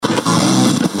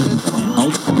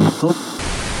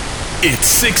It's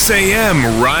 6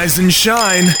 a.m. Rise and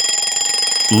shine.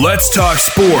 Let's talk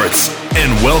sports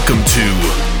and welcome to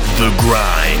The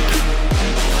Grind.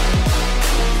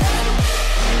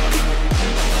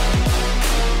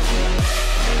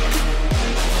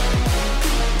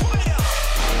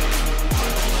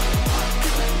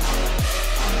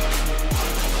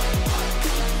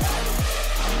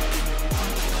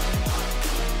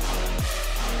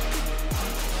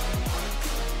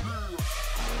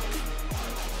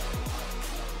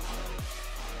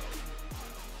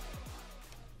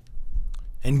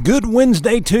 And good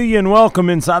Wednesday to you, and welcome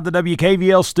inside the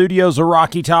WKVL studios of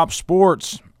Rocky Top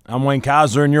Sports. I'm Wayne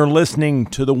Kaiser, and you're listening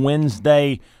to the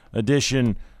Wednesday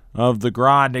edition of The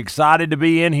Grind. Excited to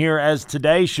be in here, as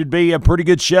today should be a pretty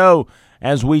good show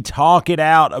as we talk it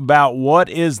out about what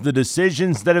is the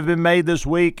decisions that have been made this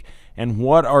week and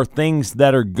what are things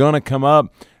that are going to come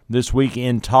up this week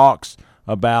in talks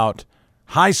about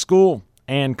high school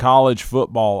and college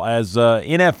football, as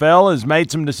NFL has made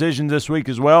some decisions this week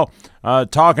as well,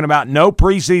 talking about no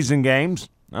preseason games.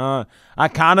 I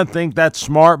kind of think that's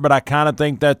smart, but I kind of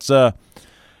think that's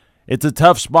it's a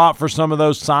tough spot for some of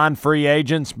those signed free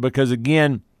agents because,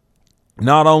 again,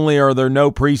 not only are there no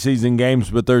preseason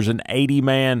games, but there's an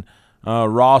 80-man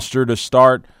roster to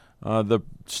start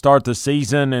the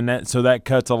season, and so that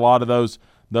cuts a lot of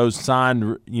those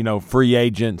signed free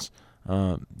agents.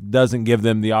 Doesn't give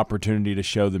them the opportunity to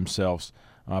show themselves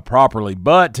properly.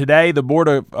 But today, the board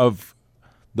of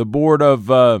BOC,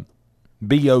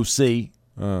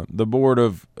 the board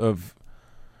of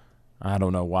I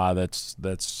don't know why that's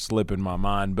slipping my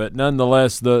mind, but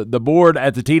nonetheless, the board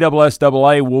at the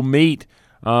TSSAA will meet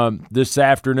this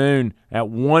afternoon at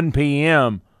 1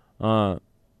 p.m.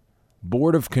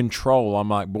 Board of Control. I'm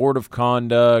like Board of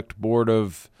Conduct, Board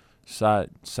of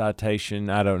Citation,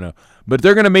 I don't know. But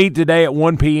they're going to meet today at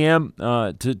 1 p.m.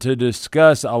 To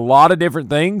discuss a lot of different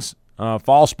things,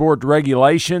 fall sport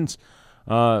regulations,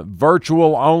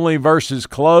 virtual only versus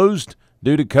closed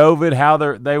due to COVID, how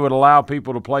they would allow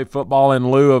people to play football in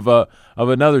lieu of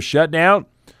another shutdown.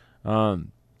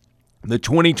 The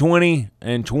 2020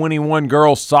 and 21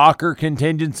 girls soccer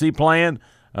contingency plan,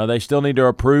 they still need to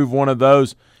approve one of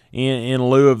those in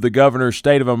lieu of the governor's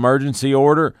state of emergency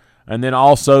order. And then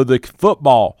also the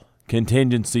football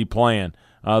contingency plan.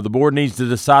 The board needs to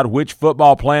decide which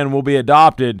football plan will be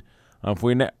adopted if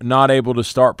we're not able to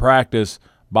start practice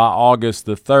by August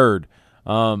the 3rd.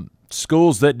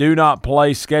 Schools that do not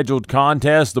play scheduled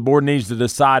contests, the board needs to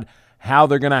decide how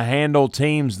they're going to handle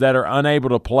teams that are unable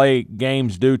to play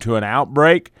games due to an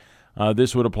outbreak.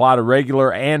 This would apply to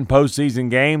regular and postseason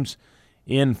games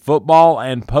in football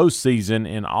and postseason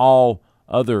in all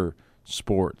other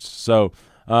sports. So,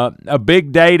 a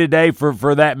big day today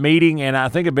for that meeting, and I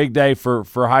think a big day for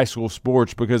high school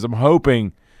sports because I'm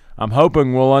hoping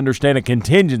we'll understand a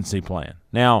contingency plan.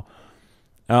 Now,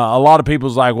 a lot of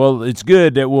people's like, well, it's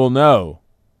good that we'll know.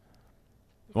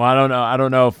 Well, I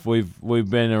don't know if we've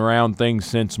been around things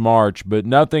since March, but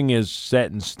nothing is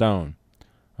set in stone.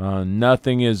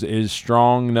 Nothing is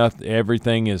strong.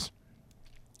 Everything is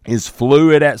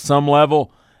fluid at some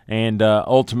level, and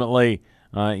ultimately.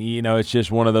 It's just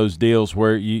one of those deals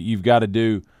where you've got to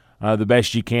do the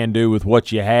best you can do with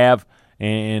what you have,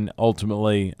 and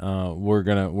ultimately we're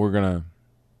gonna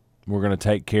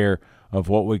take care of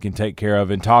what we can take care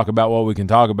of and talk about what we can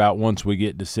talk about once we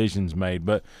get decisions made.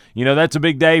 But that's a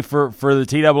big day for the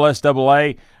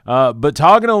TSSAA. But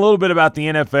talking a little bit about the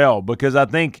NFL, because I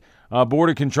think Board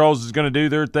of Controls is going to do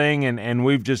their thing, and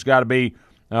we've just got to be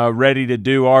ready to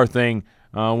do our thing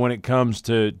when it comes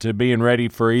to being ready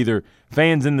for either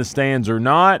fans in the stands or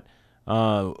not.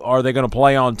 Are they going to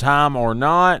play on time or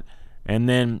not? And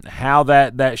then how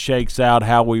that shakes out,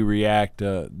 how we react,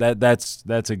 that's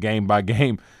a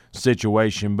game-by-game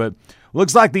situation. But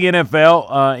looks like the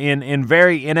NFL, in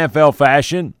very NFL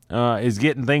fashion, is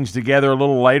getting things together a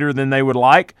little later than they would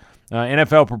like.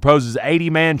 NFL proposes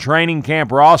 80-man training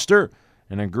camp roster.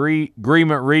 An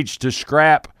agreement reached to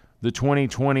scrap the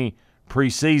 2020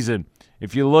 preseason.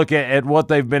 If you look at what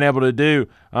they've been able to do,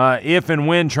 if and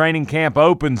when training camp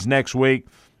opens next week,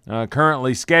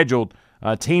 currently scheduled,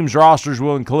 teams' rosters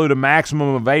will include a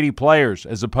maximum of 80 players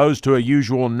as opposed to a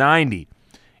usual 90.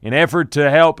 In effort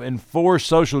to help enforce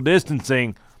social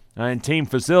distancing in team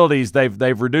facilities,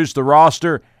 they've reduced the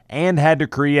roster and had to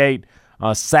create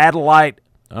satellite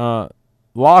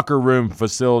locker room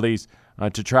facilities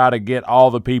to try to get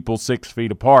all the people 6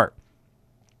 feet apart.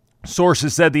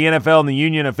 Sources said the NFL and the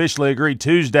union officially agreed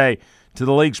Tuesday to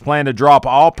the league's plan to drop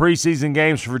all preseason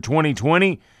games for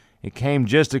 2020. It came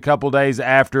just a couple days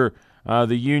after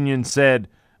the union said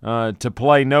to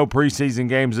play no preseason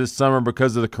games this summer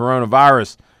because of the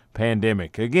coronavirus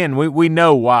pandemic. Again, we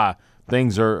know why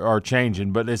things are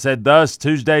changing, but they said thus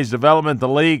Tuesday's development, the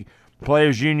league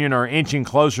players union are inching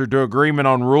closer to agreement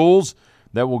on rules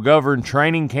that will govern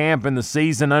training camp and the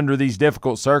season under these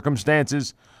difficult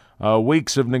circumstances.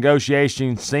 Weeks of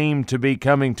negotiation seem to be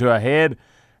coming to a head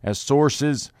as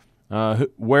sources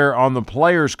where on the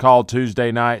players' call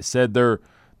Tuesday night said there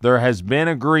has been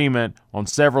agreement on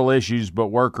several issues, but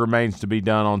work remains to be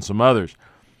done on some others.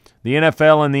 The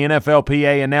NFL and the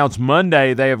NFLPA announced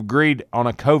Monday they have agreed on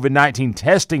a COVID-19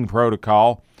 testing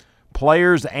protocol.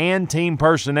 Players and team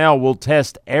personnel will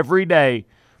test every day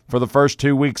for the first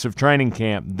 2 weeks of training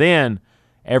camp, then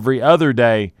every other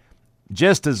day,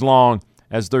 just as long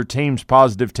as their team's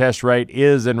positive test rate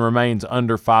is and remains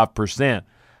under 5%.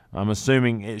 I'm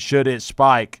assuming should it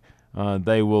spike,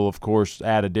 they will, of course,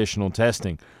 add additional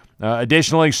testing.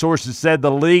 Additionally, sources said the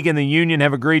league and the union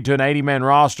have agreed to an 80-man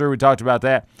roster. We talked about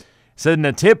that. Said in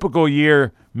a typical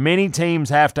year, many teams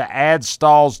have to add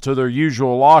stalls to their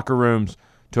usual locker rooms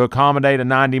to accommodate a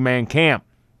 90-man camp.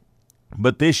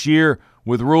 But this year,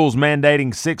 with rules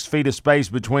mandating 6 feet of space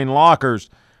between lockers,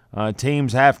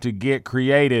 teams have to get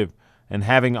creative and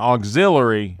having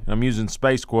auxiliary, I'm using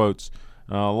space quotes,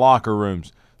 locker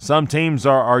rooms. Some teams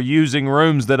are using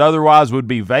rooms that otherwise would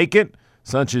be vacant,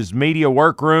 such as media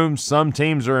workrooms. Some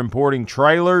teams are importing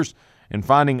trailers and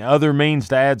finding other means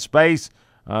to add space.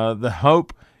 The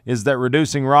hope is that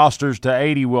reducing rosters to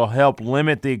 80 will help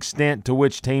limit the extent to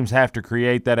which teams have to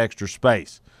create that extra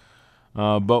space.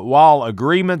 But while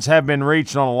agreements have been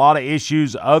reached on a lot of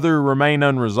issues, others remain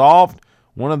unresolved.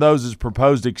 One of those is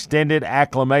proposed extended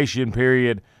acclimation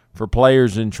period for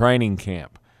players in training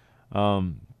camp.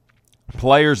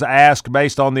 Players ask,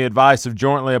 based on the advice of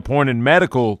jointly appointed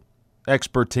medical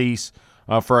expertise,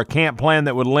 for a camp plan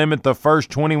that would limit the first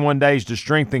 21 days to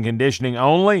strength and conditioning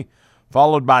only,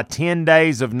 followed by 10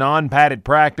 days of non-padded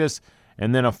practice,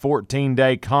 and then a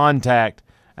 14-day contact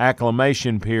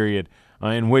acclimation period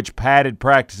in which padded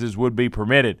practices would be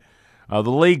permitted. The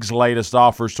league's latest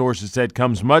offer, sources said,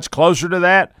 comes much closer to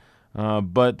that,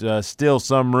 but still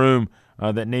some room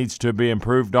that needs to be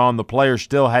improved on. The players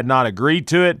still had not agreed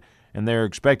to it, and they're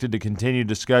expected to continue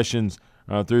discussions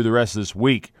through the rest of this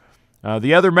week.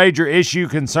 The other major issue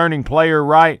concerning player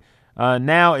right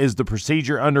now is the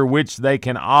procedure under which they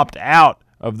can opt out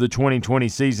of the 2020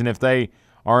 season if they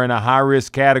are in a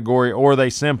high-risk category or they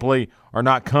simply are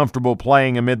not comfortable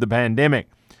playing amid the pandemic.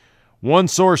 One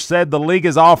source said the league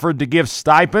has offered to give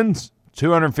stipends,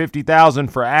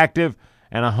 $250,000 for active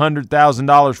and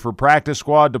 $100,000 for practice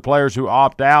squad to players who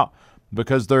opt out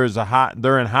because they're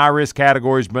in high-risk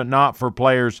categories, but not for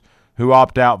players who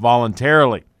opt out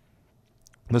voluntarily.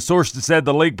 The source said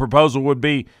the league proposal would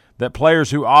be that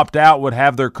players who opt out would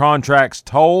have their contracts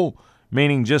toll,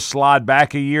 meaning just slide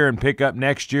back a year and pick up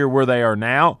next year where they are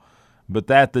now, but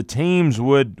that the teams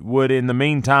would in the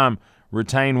meantime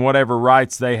retain whatever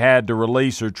rights they had to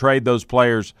release or trade those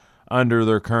players under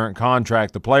their current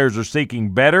contract. The players are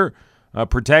seeking better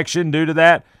protection due to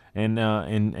that,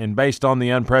 and based on the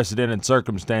unprecedented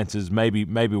circumstances, maybe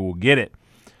we'll get it.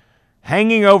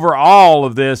 Hanging over all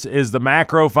of this is the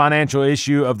macro financial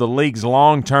issue of the league's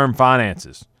long-term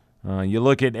finances. You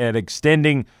look at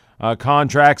extending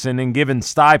contracts and then giving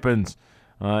stipends.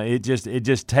 It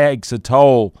just takes a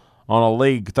toll on a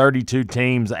league, 32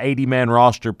 teams, 80-man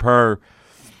roster per.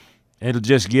 It'll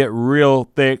just get real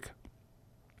thick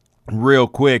real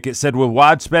quick. It said with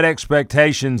widespread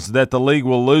expectations that the league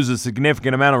will lose a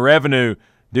significant amount of revenue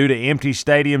due to empty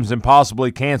stadiums and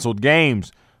possibly canceled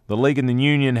games, the league and the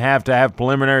union have to have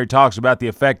preliminary talks about the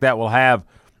effect that will have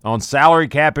on salary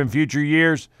cap in future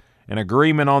years. An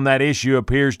agreement on that issue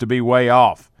appears to be way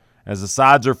off. As the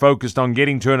sides are focused on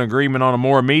getting to an agreement on a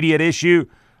more immediate issue,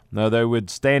 they would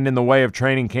stand in the way of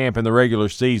training camp in the regular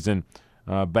season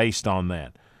based on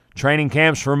that. Training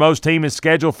camps for most teams is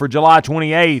scheduled for July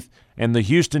 28th, and the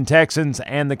Houston Texans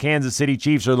and the Kansas City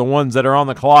Chiefs are the ones that are on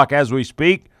the clock as we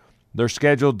speak. They're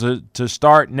scheduled to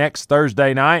start next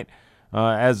Thursday night,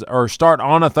 start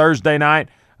on a Thursday night,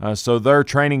 so their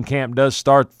training camp does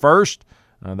start first.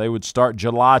 They would start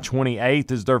July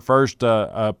 28th as their first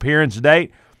appearance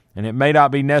date, and it may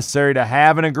not be necessary to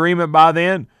have an agreement by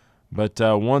then, but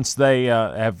once they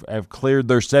have cleared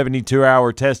their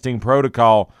 72-hour testing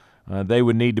protocol, they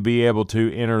would need to be able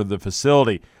to enter the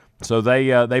facility. So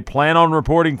they plan on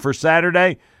reporting for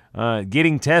Saturday,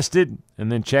 getting tested,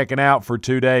 and then checking out for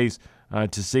 2 days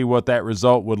to see what that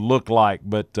result would look like.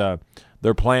 But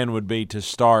their plan would be to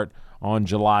start on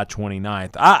July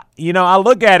 29th. I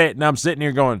look at it and I'm sitting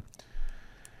here going,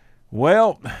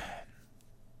 well,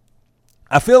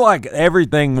 I feel like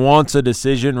everything wants a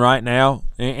decision right now,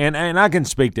 and I can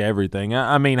speak to everything.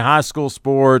 I mean, high school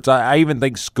sports. I even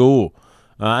think school.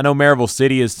 I know Maryville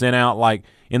City has sent out, like,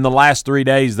 in the last 3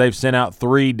 days, they've sent out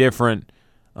 3 different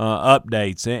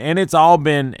updates, and it's all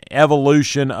been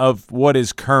evolution of what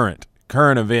is current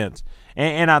events.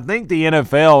 And I think the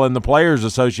NFL and the Players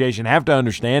Association have to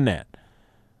understand that,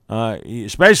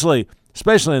 especially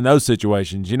in those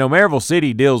situations. You know, Maryville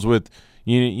City deals with,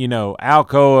 you know,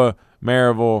 Alcoa,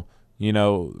 Maryville, you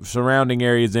know, surrounding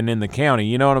areas and in the county.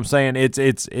 You know what I'm saying?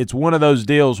 It's one of those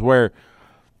deals where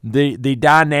the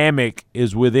dynamic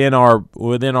is within our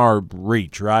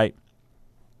reach, right?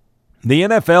 The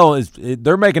NFL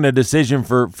they're making a decision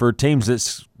for teams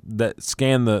that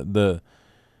scan the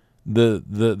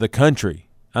country.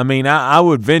 I mean, I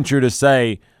would venture to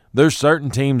say there's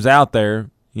certain teams out there,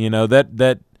 you know,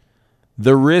 that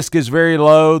the risk is very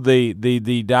low.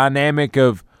 The dynamic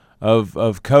of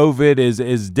COVID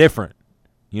is different.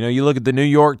 You know, you look at the New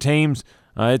York teams,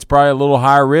 it's probably a little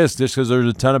higher risk just because there's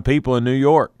a ton of people in New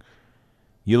York.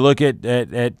 You look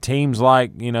at teams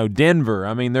like, you know, Denver.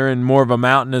 I mean, they're in more of a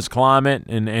mountainous climate,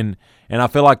 and I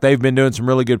feel like they've been doing some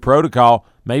really good protocol.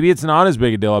 Maybe it's not as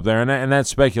big a deal up there, and that's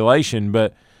speculation,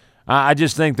 but I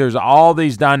just think there's all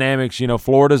these dynamics. You know,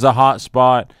 Florida's a hot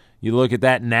spot. You look at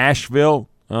that, Nashville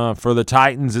for the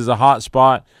Titans is a hot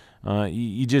spot.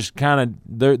 You just kind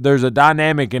of there's a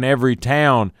dynamic in every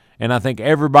town, and I think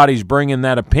everybody's bringing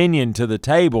that opinion to the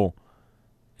table,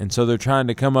 and so they're trying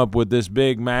to come up with this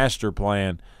big master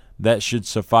plan that should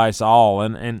suffice all.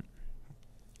 And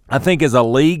I think as a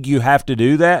league you have to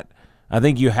do that. I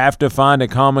think you have to find a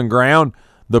common ground.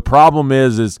 The problem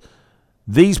is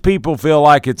these people feel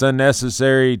like it's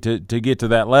unnecessary to get to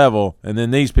that level, and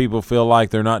then these people feel like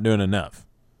they're not doing enough.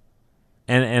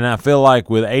 And I feel like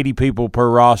with 80 people per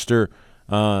roster,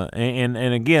 and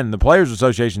again, the Players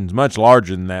Association is much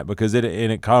larger than that because it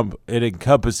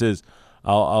encompasses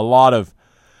a lot of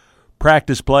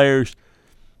practice players,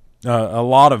 a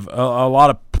lot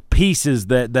of pieces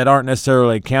that aren't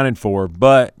necessarily accounted for.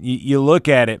 But you look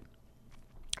at it,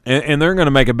 and they're going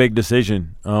to make a big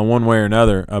decision one way or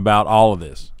another about all of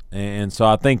this. And so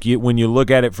I think when you look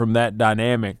at it from that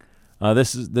dynamic,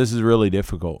 this is really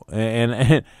difficult.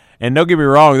 And don't get me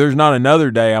wrong, there's not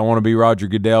another day I want to be Roger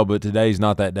Goodell, but today's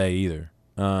not that day either.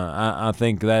 I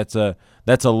think that's a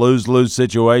lose-lose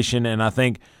situation, and I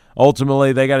think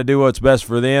ultimately they got to do what's best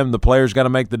for them. The players got to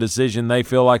make the decision they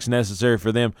feel like's necessary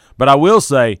for them. But I will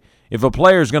say, if a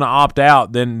player is going to opt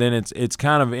out, then it's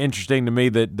kind of interesting to me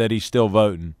that he's still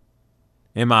voting,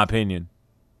 in my opinion.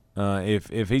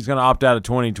 If he's going to opt out of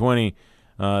 2020,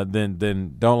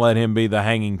 then don't let him be the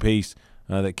hanging piece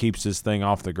that keeps this thing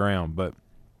off the ground. But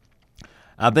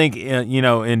I think, you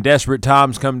know, in desperate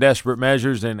times come desperate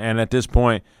measures, and at this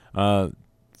point,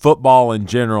 football in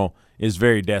general is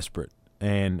very desperate.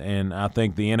 And I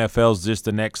think the NFL is just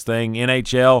the next thing.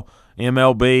 NHL,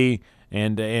 MLB,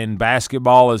 and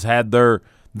basketball has had they're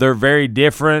very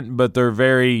different, but they're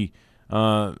very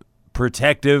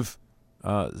protective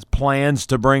plans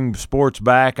to bring sports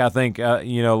back. I think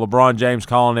you know, LeBron James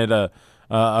calling it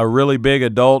a really big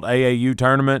adult AAU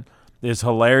tournament is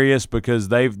hilarious because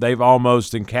they've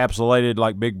almost encapsulated,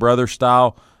 like Big Brother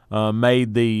style,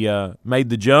 made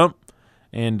the jump,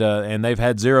 and they've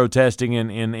had zero testing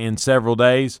in several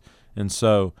days, and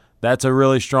so that's a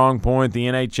really strong point. The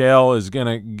NHL is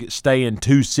going to stay in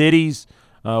 2 cities,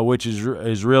 which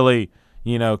is really,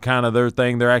 you know, kind of their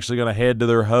thing. They're actually going to head to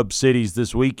their hub cities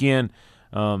this weekend.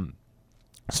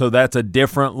 So that's a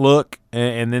different look.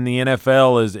 And then the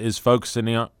NFL is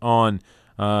focusing on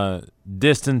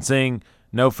distancing,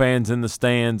 no fans in the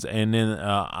stands, and then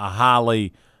a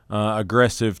highly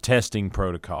aggressive testing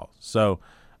protocol. So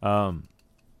all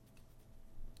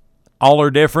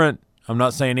are different. I'm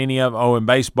not saying any of them. Oh, in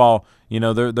baseball, you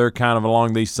know, they're kind of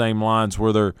along these same lines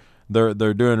where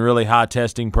they're doing really high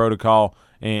testing protocol,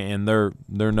 and they're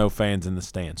no fans in the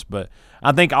stands. But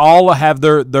I think all have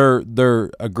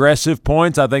their aggressive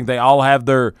points. I think they all have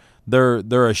their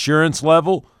assurance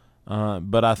level.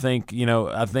 But I think, you know,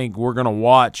 we're going to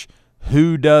watch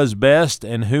who does best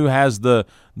and who has the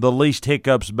least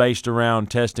hiccups based around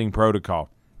testing protocol.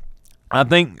 I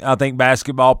think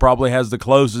basketball probably has the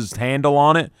closest handle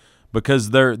on it because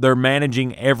they're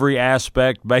managing every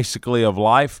aspect basically of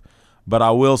life. But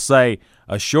I will say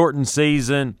a shortened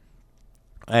season,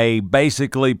 a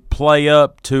basically play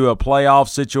up to a playoff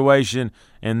situation,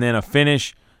 and then a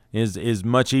finish is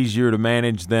much easier to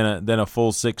manage than a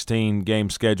full 16 game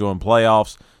schedule in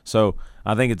playoffs. So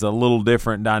I think it's a little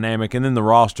different dynamic, and then the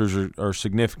rosters are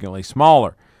significantly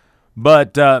smaller.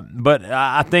 But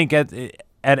I think at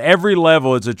every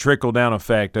level it's a trickle down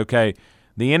effect. Okay,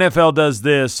 the NFL does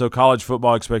this, so college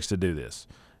football expects to do this.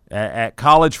 At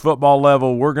college football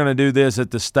level, we're going to do this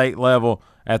at the state level,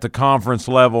 at the conference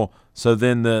level, so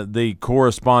then the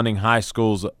corresponding high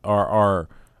schools are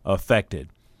affected.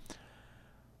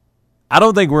 I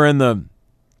don't think we're in the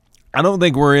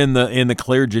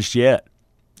clear just yet.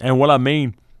 And what I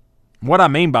mean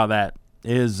by that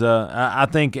is I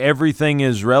think everything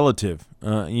is relative.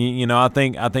 I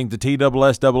think the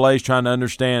TSSAA is trying to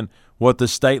understand what the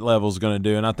state level is going to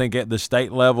do, and I think at the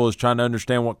state level is trying to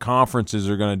understand what conferences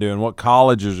are going to do and what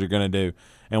colleges are going to do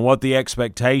and what the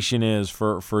expectation is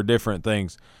for different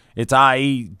things. It's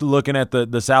i.e. looking at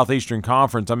the Southeastern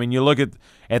Conference. I mean, you look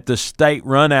at the state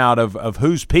run out of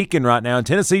who's peaking right now, and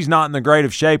Tennessee's not in the great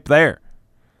of shape there.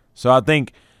 So I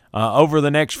think over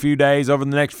the next few days, over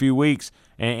the next few weeks,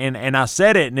 and I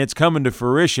said it and it's coming to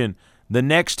fruition, the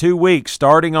next 2 weeks,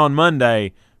 starting on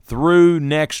Monday through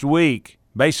next week,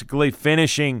 basically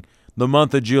finishing the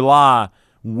month of July,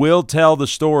 will tell the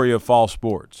story of fall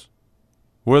sports.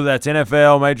 Whether that's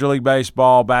NFL, Major League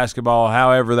Baseball, basketball,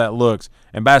 however that looks.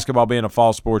 And basketball being a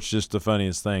fall sport's just the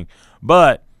funniest thing.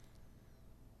 But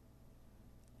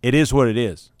it is what it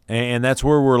is. And that's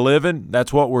where we're living.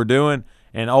 That's what we're doing.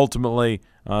 And ultimately,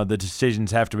 the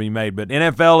decisions have to be made. But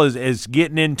NFL is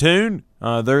getting in tune.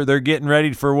 They're getting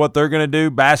ready for what they're going to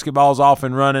do. Basketball's off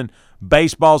and running.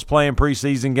 Baseball's playing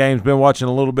preseason games. Been watching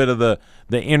a little bit of the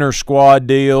inter squad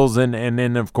deals, and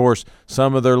then of course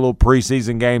some of their little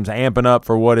preseason games amping up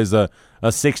for what is a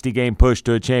 60-game push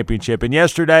to a championship. And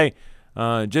yesterday,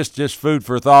 just food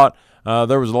for thought.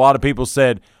 There was a lot of people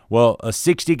said, "Well, a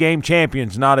 60-game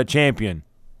champion's not a champion."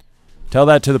 Tell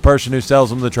that to the person who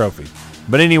sells them the trophy.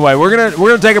 But anyway, we're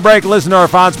gonna take a break and listen to our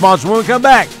fine sponsors. When we come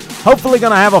back, hopefully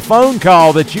going to have a phone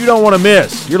call that you don't want to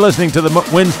miss. You're listening to the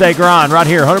Wednesday Grind right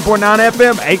here, 100.9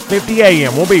 FM, 850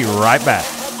 AM. We'll be right back.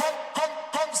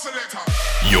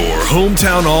 Your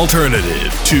hometown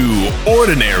alternative to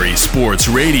Ordinary Sports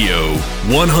Radio,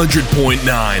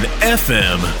 100.9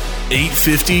 FM,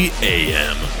 850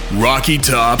 AM. Rocky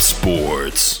Top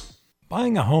Sports.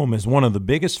 Buying a home is one of the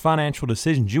biggest financial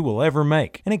decisions you will ever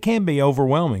make, and it can be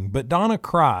overwhelming, but Donna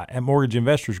Cry at Mortgage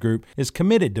Investors Group is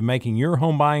committed to making your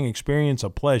home buying experience a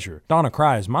pleasure. Donna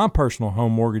Cry is my personal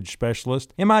home mortgage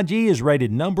specialist. MIG is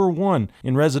rated #1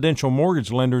 in residential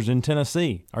mortgage lenders in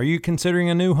Tennessee. Are you considering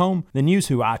a new home? Then use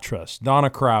who I trust, Donna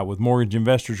Cry with Mortgage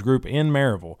Investors Group in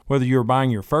Maryville. Whether you're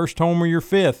buying your first home or your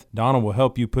fifth, Donna will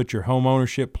help you put your home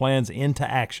ownership plans into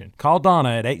action. Call Donna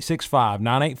at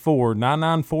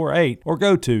 865-984-9948 or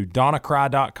go to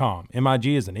donnacry.com. MIG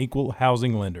is an equal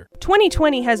housing lender.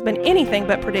 2020 has been anything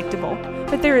but predictable,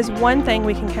 but there is one thing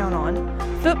we can count on.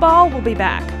 Football will be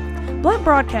back. Blount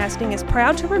Broadcasting is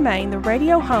proud to remain the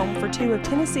radio home for two of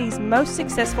Tennessee's most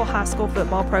successful high school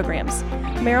football programs,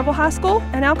 Maryville High School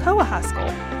and Alcoa High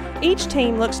School. Each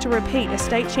team looks to repeat as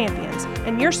state champions,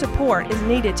 and your support is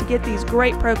needed to get these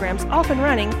great programs off and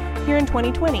running here in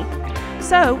 2020.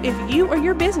 So, if you or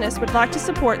your business would like to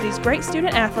support these great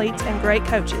student athletes and great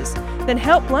coaches, then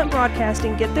help Blount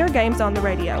Broadcasting get their games on the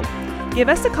radio. Give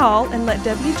us a call and let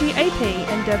WGAP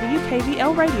and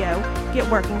WKVL Radio get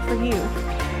working for you.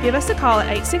 Give us a call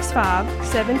at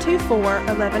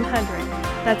 865-724-1100.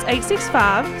 That's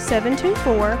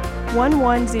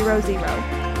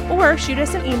 865-724-1100. Or shoot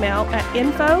us an email at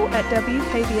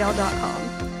info@wkvl.com.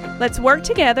 Let's work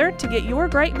together to get your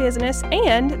great business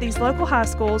and these local high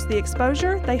schools the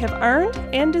exposure they have earned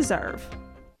and deserve.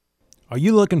 Are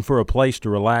you looking for a place to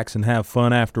relax and have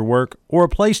fun after work, or a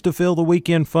place to fill the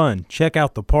weekend fun? Check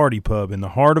out the Party Pub in the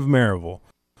heart of Maryville.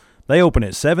 They open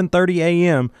at 7:30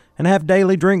 a.m. and have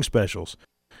daily drink specials.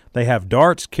 They have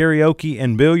darts, karaoke,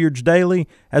 and billiards daily,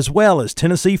 as well as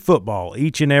Tennessee football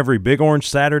each and every Big Orange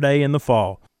Saturday in the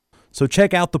fall. So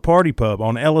check out the Party Pub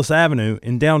on Ellis Avenue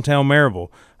in downtown Maryville,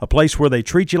 a place where they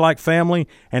treat you like family,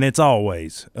 and it's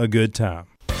always a good time.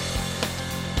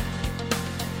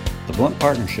 The Blount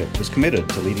Partnership is committed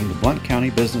to leading the Blount County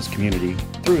business community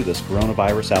through this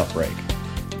coronavirus outbreak.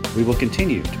 We will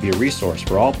continue to be a resource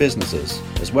for all businesses,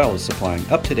 as well as supplying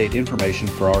up-to-date information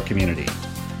for our community.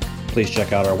 Please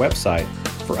check out our website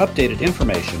for updated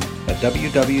information at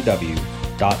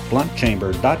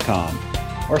www.blountchamber.com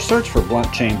or search for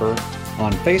Blount Chamber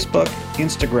on Facebook,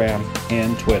 Instagram,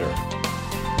 and Twitter.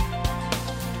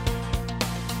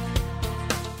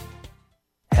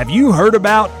 Have you heard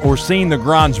about or seen the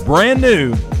Grind's brand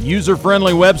new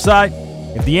user-friendly website?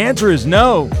 If the answer is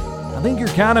no, I think you're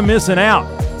kind of missing out.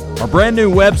 Our brand new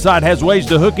website has ways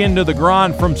to hook into the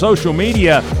Grind from social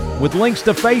media with links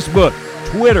to Facebook,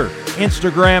 Twitter,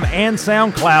 Instagram, and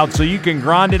SoundCloud so you can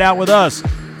grind it out with us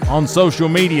on social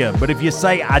media. But if you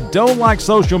say, I don't like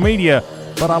social media,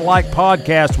 but I like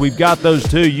podcasts. We've got those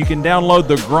too. You can download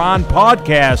the Grind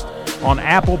Podcast on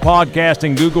Apple Podcast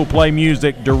and Google Play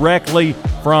Music directly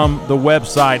from the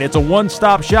website. It's a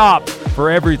one-stop shop for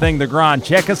everything The Grind.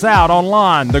 Check us out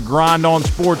online,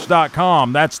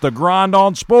 thegrindonsports.com. That's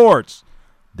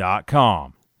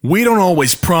thegrindonsports.com. We don't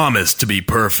always promise to be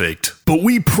perfect, but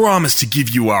we promise to give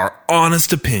you our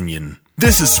honest opinion.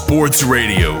 This is sports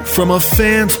radio from a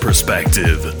fan's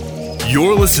perspective.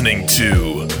 You're listening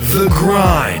to The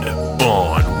Grind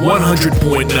on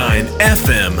 100.9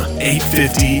 FM,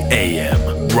 850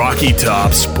 AM, Rocky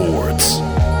Top Sports.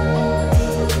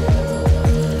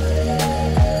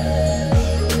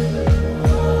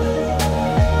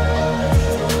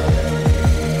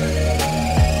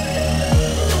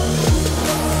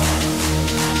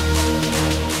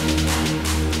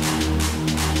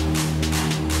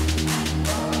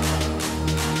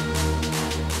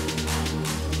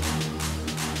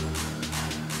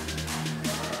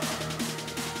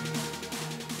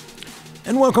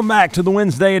 And welcome back to the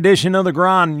Wednesday edition of The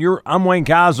Grind. I'm Wayne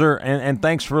Kaiser, and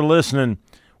thanks for listening.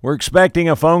 We're expecting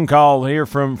a phone call here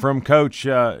from Coach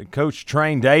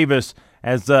Train Davis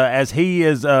as he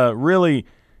is really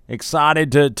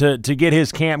excited to get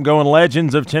his camp going.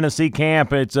 Legends of Tennessee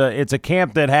camp. It's a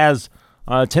camp that has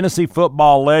Tennessee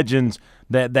football legends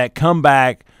that come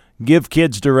back, give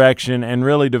kids direction, and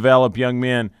really develop young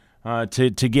men to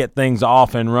get things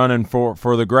off and running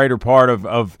for the greater part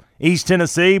of East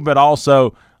Tennessee, but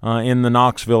also in the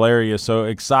Knoxville area. So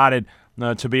excited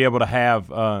to be able to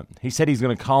have he said he's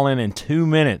going to call in 2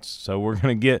 minutes. So we're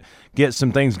going to get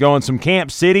some things going, some camp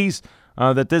cities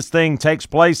that this thing takes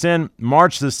place in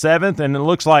March the 7th. And it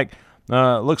looks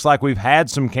like we've had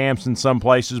some camps in some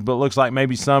places, but it looks like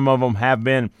maybe some of them have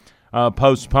been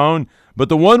postponed. But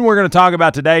the one we're going to talk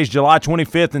about today is July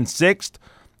 25th and 6th,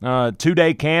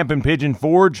 2-day camp in Pigeon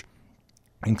Forge.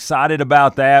 Excited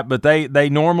about that, but they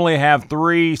normally have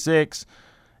 3, 6,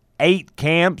 8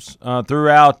 camps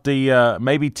throughout the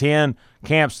maybe 10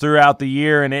 camps throughout the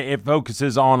year, and it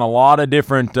focuses on a lot of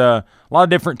different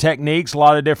techniques, a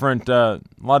lot of different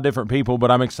people. But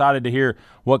I'm excited to hear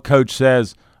what Coach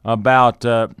says about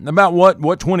what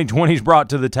 2020's brought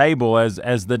to the table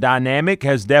as the dynamic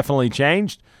has definitely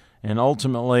changed, and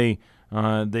ultimately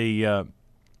the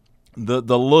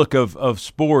look of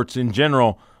sports in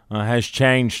general has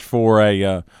changed for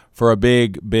a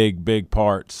big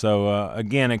part. So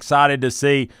again, excited to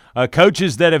see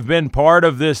coaches that have been part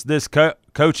of this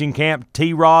coaching camp.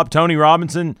 Tony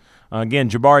Robinson, again,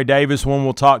 Jabari Davis, one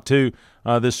we'll talk to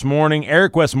this morning.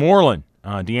 Eric Westmoreland,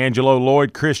 D'Angelo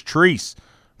Lloyd, Chris Treese,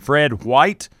 Fred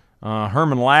White,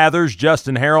 Herman Lathers,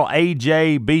 Justin Harrell,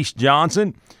 A.J. Beast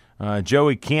Johnson,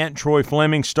 Joey Kent, Troy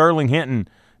Fleming, Sterling Hinton,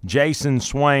 Jason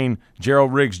Swain,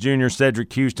 Gerald Riggs Jr.,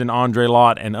 Cedric Houston, Andre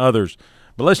Lott, and others.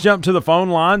 But let's jump to the phone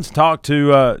lines, talk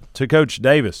to Coach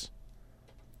Davis.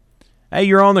 Hey,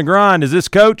 you're on The Grind. Is this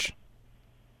Coach?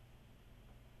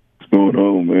 What's going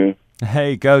on, man?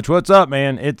 Hey, Coach. What's up,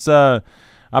 man? It's I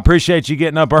appreciate you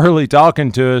getting up early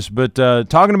talking to us, but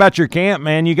talking about your camp,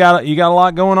 man, you got a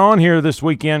lot going on here this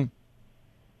weekend.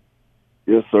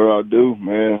 Yes, sir, I do,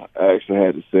 man. I actually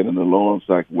had to set an alarm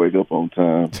so I could wake up on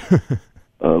time.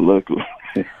 Luckily.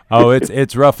 Oh,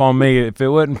 it's rough on me. If it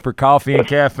wasn't for coffee and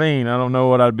caffeine, I don't know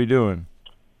what I'd be doing.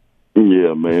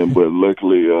 Yeah, man. But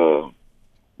luckily,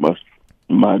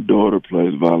 my daughter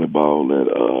plays volleyball at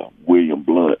William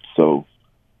Blount, so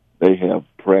they have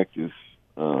practice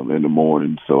in the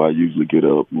morning. So I usually get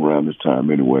up around this time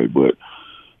anyway. But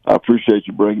I appreciate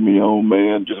you bringing me on,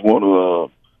 man. Just want to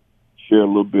share a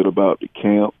little bit about the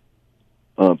camp.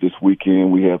 This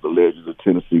weekend we have the Legends of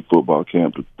Tennessee football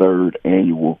camp, the 3rd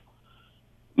annual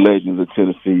Legends of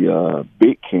Tennessee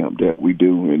big camp that we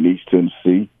do in East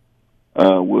Tennessee.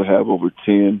 We'll have over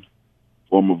 10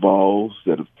 former Vols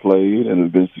that have played and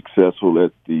have been successful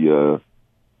at the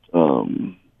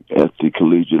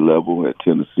collegiate level at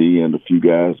Tennessee, and a few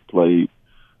guys played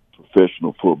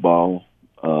professional football.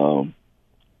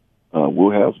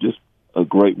 We'll have just a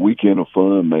great weekend of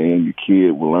fun, man. Your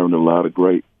kid will learn a lot of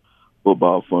great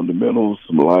football fundamentals,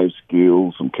 some life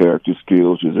skills, some character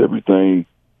skills, just everything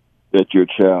that your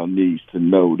child needs to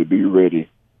know to be ready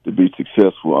to be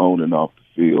successful on and off the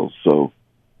field. So,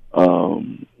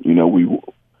 we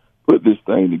put this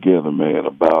thing together, man,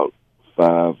 about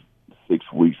 5-6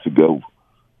 weeks ago.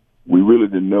 We really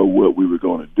didn't know what we were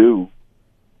going to do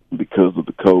because of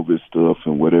the COVID stuff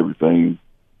and what everything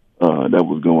that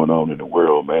was going on in the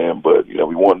world, man. But,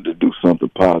 we wanted to do something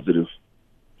positive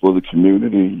for the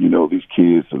community. These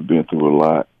kids have been through a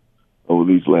lot over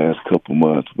these last couple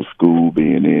months with school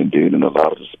being ended and a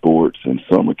lot of the sports and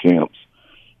summer camps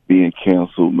being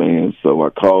canceled, man. So I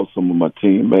called some of my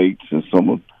teammates and some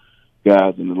of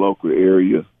guys in the local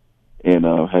area, and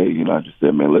hey, I just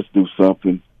said, man, let's do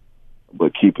something,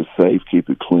 but keep it safe, keep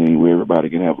it clean, where everybody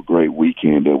can have a great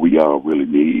weekend that we all really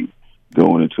need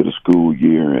going into the school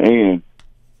year and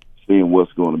seeing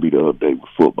what's going to be the update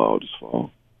with football this fall.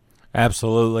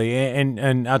 Absolutely,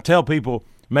 and I tell people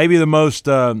maybe the most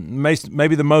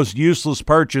useless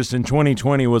purchase in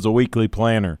 2020 was a weekly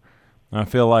planner. I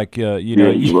feel like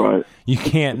right. You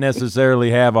can't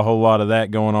necessarily have a whole lot of that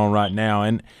going on right now,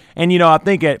 and I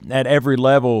think at every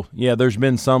level, there's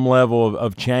been some level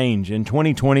of change, and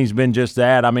 2020's been just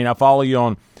that. I mean, I follow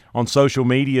you on social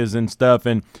medias and stuff,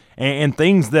 and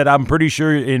things that I'm pretty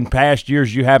sure in past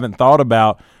years you haven't thought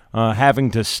about,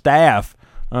 having to staff.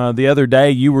 The other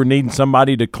day, you were needing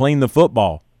somebody to clean the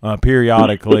football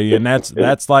periodically, and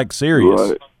that's like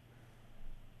serious. Right.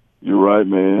 You're right,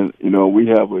 man. We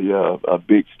have a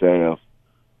big staff.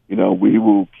 We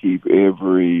will keep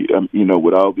every,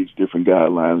 with all these different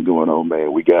guidelines going on,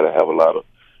 man, we got to have a lot of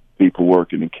people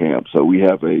working in camp. So we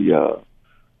have a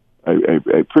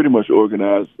pretty much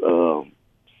organized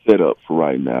setup for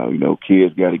right now.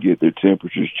 Kids got to get their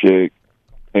temperatures checked.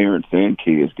 Parents and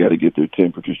kids got to get their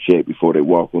temperatures checked before they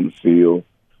walk on the field.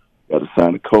 Got to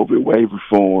sign a COVID waiver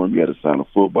form. You got to sign a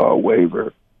football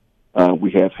waiver.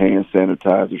 We have hand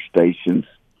sanitizer stations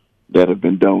that have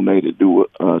been donated to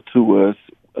us.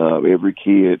 Every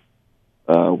kid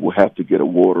will have to get a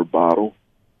water bottle,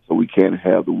 so we can't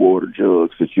have the water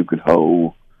jugs that you can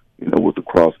hold, with the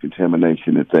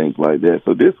cross-contamination and things like that.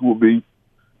 So this will be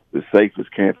the safest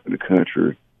camp in the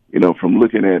country. From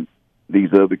looking at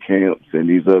these other camps and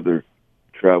these other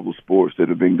travel sports that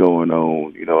have been going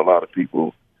on, a lot of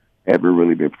people haven't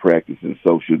really been practicing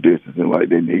social distancing like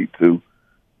they need to.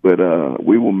 But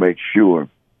we will make sure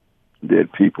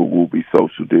that people will be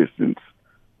social distance.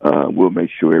 We'll make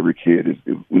sure every kid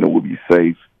will be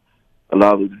safe. A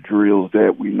lot of the drills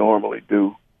that we normally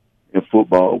do in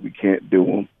football, we can't do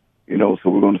them. So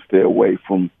we're going to stay away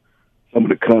from some of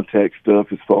the contact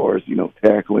stuff as far as,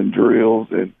 tackling drills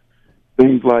and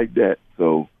things like that.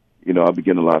 So, I've been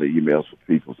getting a lot of emails from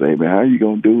people saying, man, how are you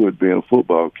going to do it being a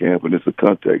football camp and it's a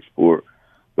contact sport?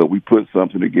 But we put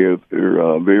something together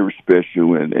very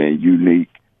special and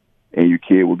unique, and your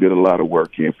kid will get a lot of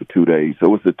work in for 2 days.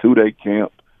 So it's a 2-day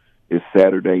camp. It's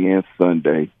Saturday and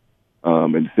Sunday,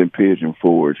 and it's in Pigeon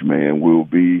Forge, man. We'll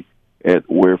be at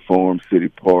Ware Farm City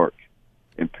Park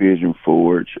in Pigeon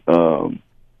Forge. Let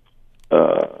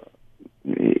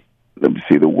me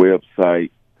see the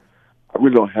website. I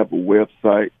really don't have a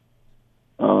website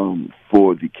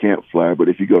for the camp flyer, but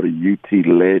if you go to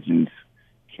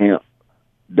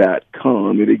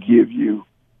utlegendscamp.com, it'll give you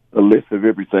a list of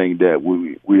everything that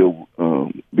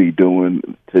we'll be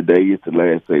doing. Today is the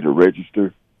last day to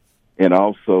register. And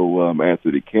also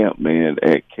after the camp, man,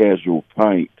 at Casual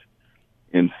Pint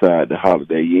inside the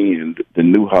Holiday Inn, the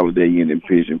new Holiday Inn in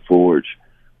Pigeon Forge,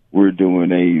 we're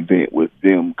doing an event with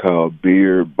them called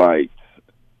Beer, Bites,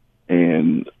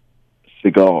 and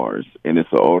Cigars, and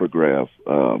it's an autograph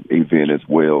event as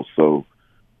well. So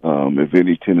if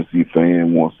any Tennessee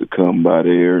fan wants to come by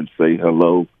there and say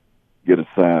hello, get a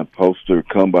signed poster,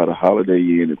 come by the Holiday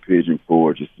Inn in Pigeon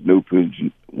Forge. It's a new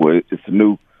it's a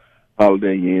new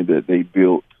Holiday Inn that they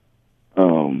built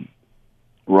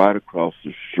right across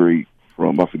the street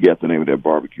from, I forget the name of that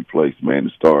barbecue place, man.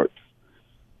 It starts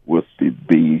with the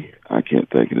B. I can't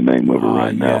think of the name of it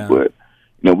right now, but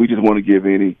we just want to give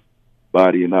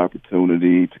anybody an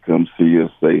opportunity to come see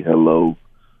us, say hello,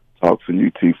 talk some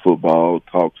UT football,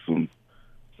 talk some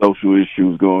social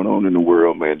issues going on in the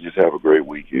world, man. Just have a great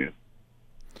weekend.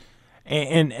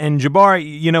 And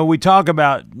Jabbar, we talk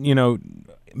about,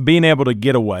 being able to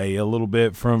get away a little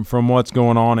bit from what's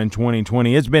going on in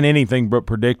 2020. It's been anything but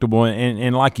predictable,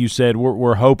 and like you said,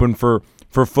 we're hoping for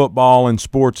football and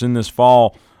sports in this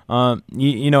fall.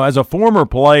 As a former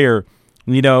player,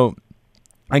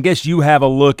 I guess you have a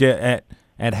look at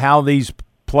how these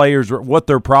players, what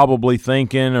they're probably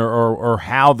thinking, or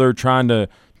how they're trying to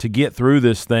get through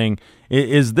this thing.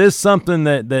 Is this something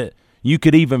that you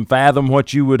could even fathom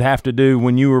what you would have to do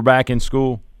when you were back in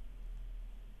school?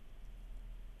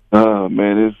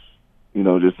 Man, it's,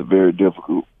 just a very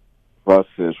difficult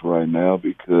process right now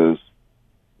because,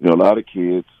 a lot of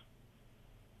kids,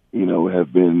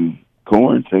 have been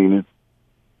quarantining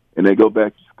and they go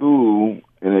back to school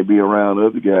and they be around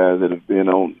other guys that have been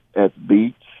at the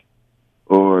beach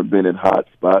or been in hot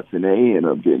spots and they end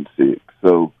up getting sick.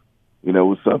 So,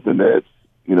 it's something that's,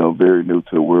 very new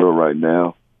to the world right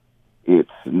now. It's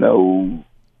no,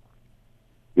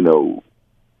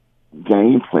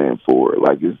 game plan for it.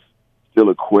 Like, it's still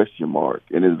a question mark,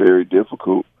 and it's very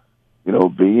difficult,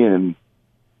 being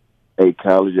a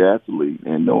college athlete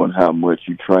and knowing how much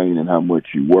you train and how much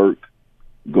you work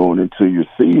going into your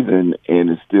season, and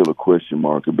it's still a question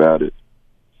mark about it.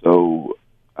 So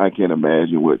I can't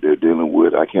imagine what they're dealing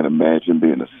with. I can't imagine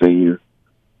being a senior,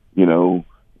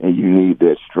 and you need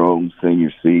that strong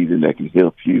senior season that can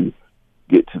help you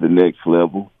get to the next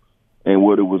level. And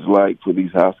what it was like for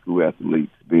these high school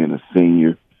athletes being a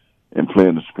senior and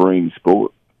playing a spring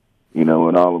sport, and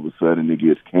all of a sudden it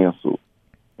gets canceled.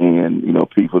 And,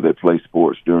 people that play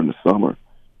sports during the summer,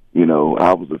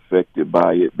 I was affected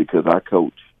by it because I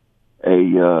coach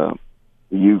a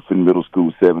youth and middle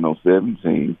school 7-on-7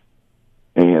 team.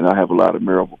 And I have a lot of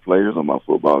Maryville players on my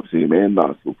football team and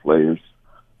Knoxville players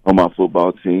on my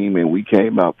football team. And we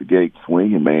came out the gate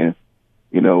swinging, man,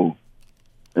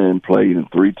 and played in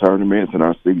 3 tournaments, and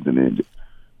our season ended.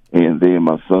 And then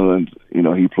my son,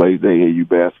 he plays AAU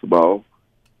basketball.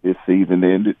 His season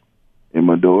ended. And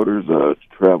my daughter's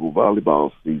travel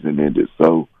volleyball season ended.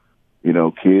 So,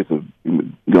 kids have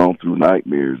gone through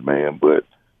nightmares, man. But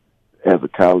as a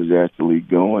college athlete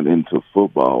going into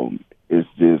football, it's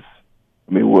just,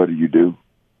 what do you do?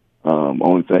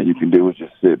 Only thing you can do is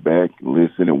just sit back and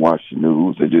listen and watch the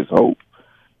news and just hope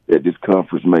that this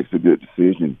conference makes a good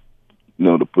decision,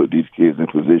 to put these kids in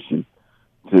position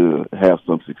to have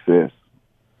some success.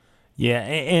 Yeah,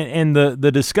 and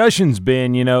the discussion's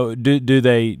been, do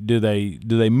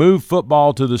they move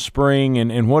football to the spring,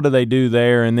 and what do they do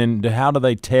there, and then how do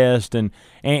they test, and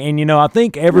I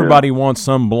think everybody wants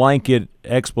some blanket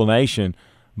explanation,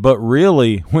 but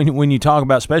really when you talk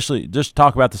about, especially just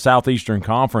talk about the Southeastern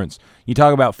Conference, you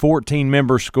talk about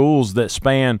 14-member schools that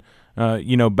span,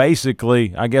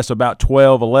 basically I guess about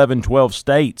 12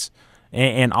 states,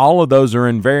 and all of those are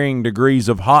in varying degrees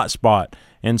of hotspot.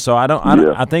 And so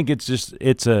I think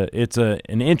it's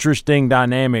an interesting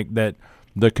dynamic that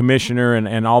the commissioner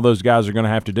and all those guys are going to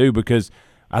have to do, because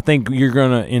I think you're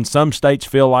going to, in some states,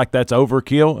 feel like that's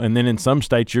overkill, and then in some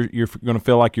states you're going to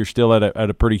feel like you're still at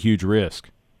a pretty huge risk.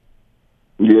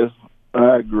 Yes,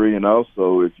 I agree. And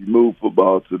also, if you move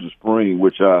football to the spring,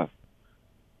 which I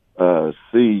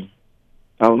see,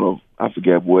 I don't know, I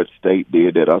forget what state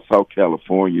did that. I saw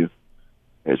California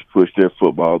has pushed their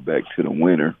football back to the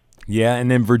winter. Yeah, and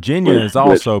then Virginia has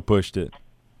also pushed it.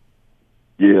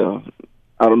 Yeah.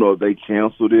 I don't know if they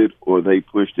canceled it or they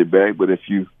pushed it back, but if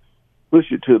you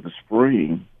push it to the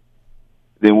spring,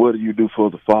 then what do you do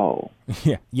for the fall?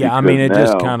 Yeah, it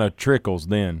just kind of trickles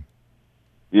then.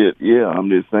 Yeah, I'm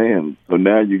just saying. So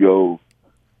now you go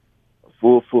a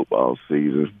full football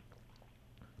season,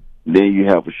 then you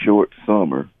have a short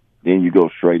summer, then you go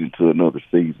straight into another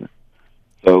season.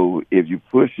 So if you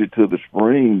push it to the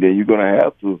spring, then you're going to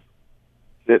have to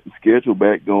set the schedule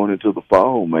back going into the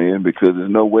fall, man, because there's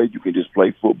no way you can just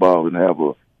play football and have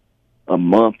a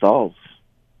month off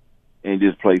and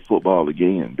just play football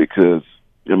again, because,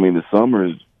 the summer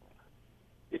is,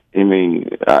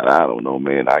 I don't know,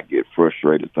 man. I get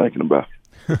frustrated thinking about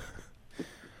it.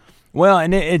 Well,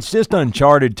 and it's just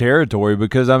uncharted territory,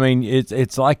 because,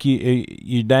 it's like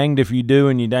you danged if you do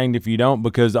and you danged if you don't,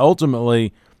 because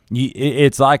ultimately –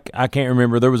 it's like, I can't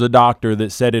remember, there was a doctor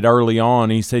that said it early on.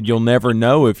 He said you'll never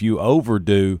know if you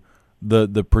overdo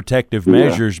the protective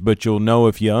measures, but you'll know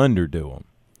if you underdo them.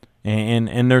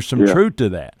 And there's some truth to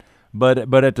that.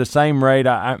 But at the same rate,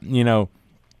 I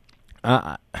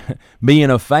being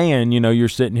a fan, you're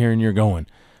sitting here and you're going,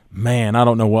 man, I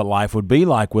don't know what life would be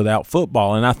like without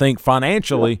football. And I think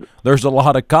financially, there's a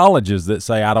lot of colleges that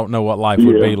say, I don't know what life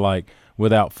would be like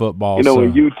without football. And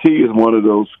UT is one of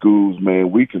those schools,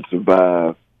 man, we can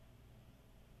survive,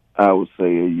 I would say,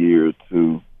 a year or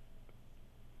two.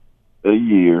 A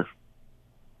year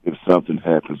if something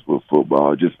happens with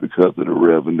football, just because of the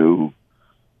revenue,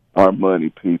 our money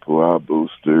people, our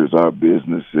boosters, our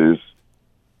businesses,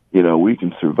 we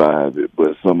can survive it.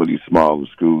 But some of these smaller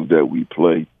schools that we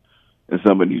play and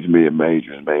some of these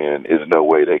mid-majors, man, there's no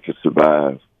way they could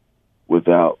survive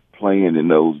without playing in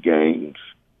those games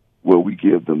where we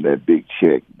give them that big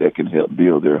check that can help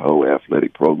build their whole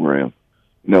athletic program.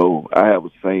 I have a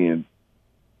saying,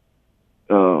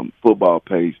 football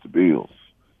pays the bills.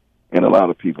 And a lot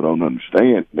of people don't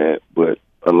understand that, but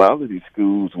a lot of these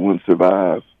schools wouldn't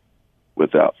survive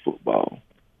without football.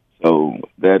 So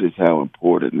that is how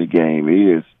important the game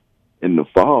is in the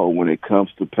fall when it comes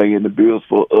to paying the bills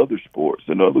for other sports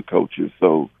and other coaches.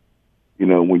 So,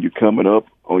 when you're coming up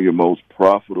on your most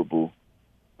profitable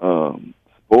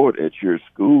sport at your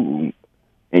school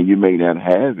and you may not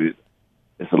have it,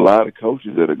 it's a lot of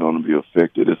coaches that are going to be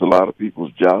affected. It's a lot of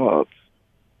people's jobs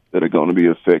that are going to be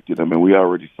affected. We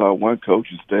already saw one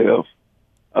coaching staff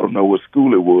I don't know what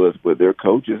school it was, but their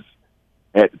coaches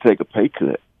had to take a pay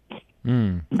cut.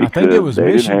 I think it was they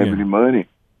Michigan. didn't have any money,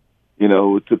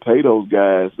 to pay those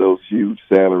guys those huge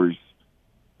salaries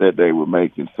that they were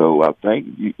making. So I think,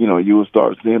 you will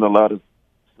start seeing a lot of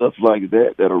stuff like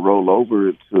that that'll roll over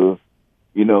into,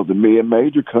 the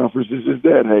mid-major conferences is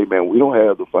that, hey, man, we don't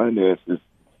have the finances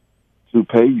to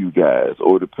pay you guys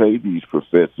or to pay these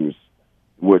professors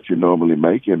what you're normally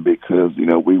making because,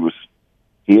 we was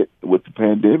hit with the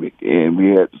pandemic and we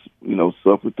had to,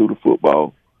 suffer through the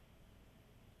football.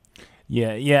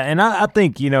 Yeah, and I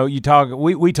think we talk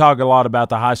a lot about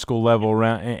the high school level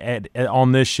around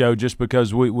on this show just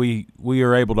because we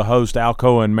are able to host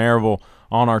Alcoa and Maryville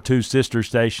on our two sister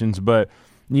stations, but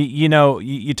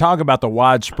you talk about the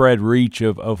widespread reach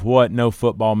of what no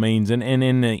football means, and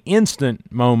in the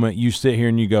instant moment you sit here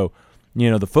and you go,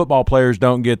 the football players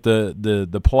don't get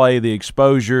the play, the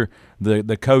exposure,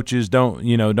 the coaches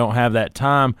don't have that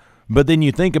time, but then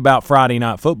you think about Friday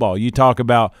night football, you talk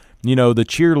about the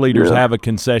cheerleaders have a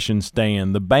concession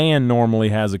stand. The band normally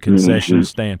has a concession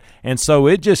stand. And so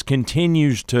it just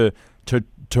continues to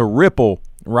ripple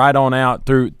right on out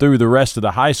through the rest of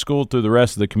the high school, through the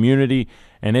rest of the community.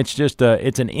 And it's just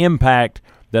it's an impact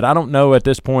that I don't know at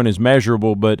this point is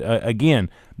measurable. But,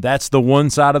 again, that's the one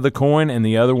side of the coin, and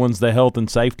the other one's the health and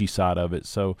safety side of it.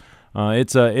 So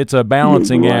it's a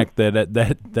balancing act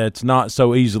that's not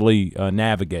so easily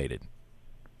navigated.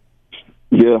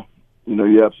 Yeah.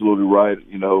 You're absolutely right.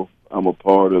 I'm a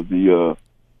part of the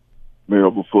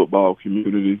Maryville football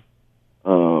community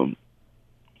from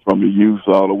the youth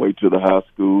all the way to the high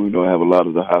school. I have a lot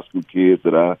of the high school kids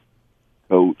that I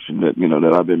coach and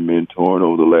that I've been mentoring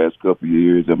over the last couple of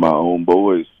years, and my own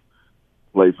boys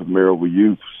play for Maryville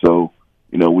youth. So,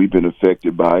 we've been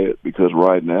affected by it because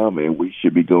right now, man, we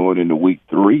should be going into week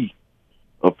 3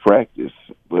 of practice,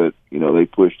 but, they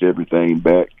pushed everything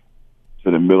back to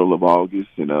the middle of August,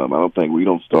 and I don't think we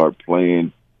don't start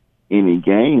playing any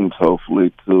games,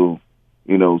 hopefully, till,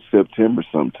 September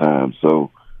sometime. So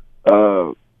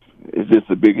it's just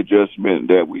a big adjustment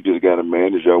that we just got to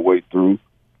manage our way through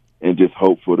and just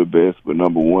hope for the best. But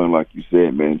number one, like you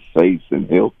said, man, safe and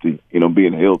healthy.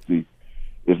 Being healthy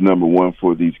is number one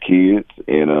for these kids,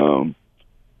 and,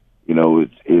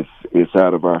 it's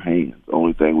out of our hands. The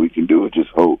only thing we can do is just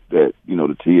hope that, the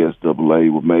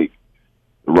TSAA will make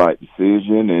the right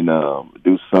decision and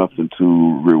do something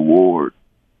to reward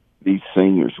these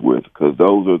seniors with, because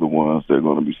those are the ones that are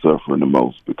going to be suffering the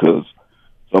most because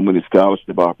so many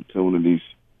scholarship opportunities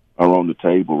are on the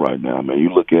table right now, man. You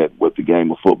look at what the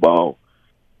game of football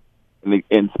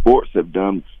and sports have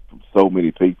done for so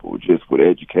many people, just with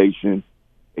education,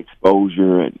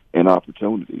 exposure, and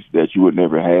opportunities that you would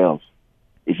never have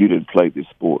if you didn't play this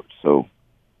sport. So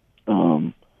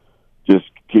just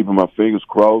keeping my fingers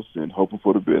crossed and hoping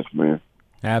for the best, man.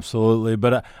 Absolutely,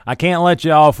 but I can't let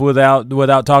you off without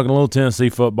talking a little Tennessee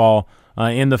football.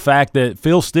 In the fact that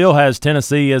Phil Steele has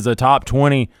Tennessee as a top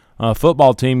 20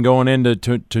 football team going into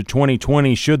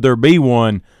 2020. Should there be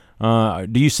one,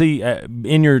 do you see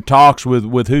in your talks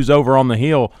with who's over on the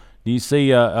Hill? Do you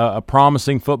see a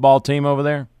promising football team over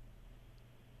there?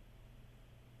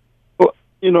 Well,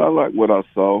 I like what I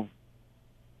saw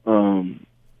from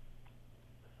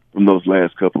those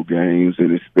last couple games,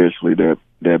 and especially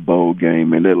that bowl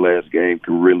game. And that last game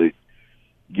can really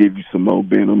give you some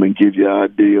momentum and give you an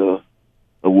idea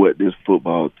of what this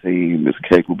football team is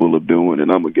capable of doing.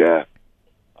 And I'm a guy,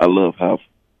 I love how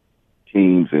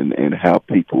teams and how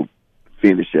people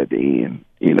finish at the end,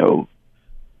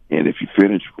 And if you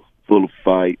finish full of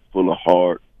fight, full of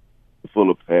heart, full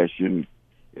of passion,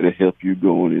 it'll help you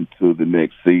going into the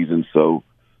next season. So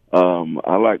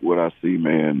I like what I see,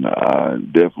 man. I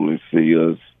definitely see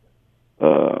us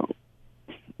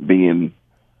being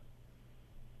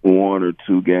 1 or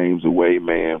 2 games away,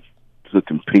 man, to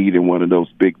compete in one of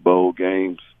those big bowl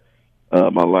games. I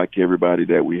like everybody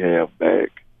that we have back.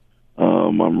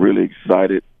 I'm really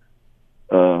excited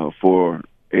for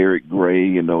Eric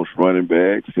Gray and those running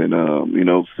backs and,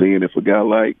 seeing if a guy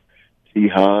like T.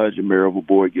 Hodge, a Maryville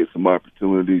boy, gets some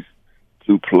opportunities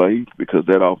to play, because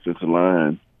that offensive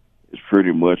line is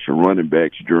pretty much a running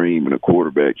back's dream and a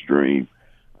quarterback's dream.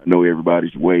 I know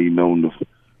everybody's waiting on the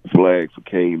flag for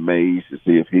Cade Mays to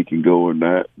see if he can go or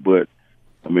not, but,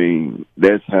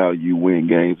 that's how you win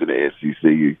games in the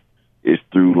SEC, is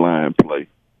through line play.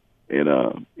 And,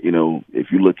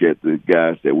 if you look at the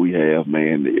guys that we have,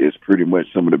 man, it's pretty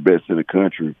much some of the best in the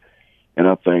country. And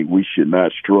I think we should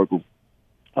not struggle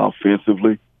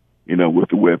offensively, with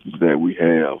the weapons that we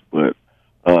have. But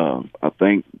I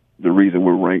think the reason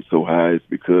we're ranked so high is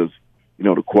because,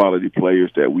 the quality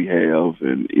players that we have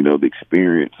and, the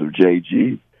experience of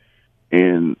JG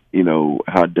and,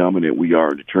 how dominant we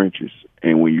are in the trenches.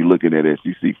 And when you're looking at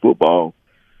SEC football,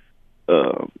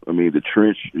 the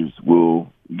trenches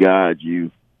will guide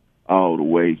you all the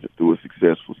way through a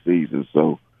successful season.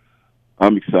 So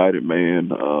I'm excited,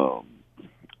 man.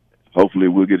 Hopefully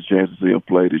we'll get a chance to see him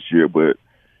play this year, but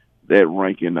that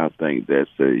ranking, I think that's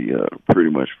a pretty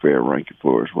much fair ranking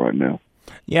for us right now.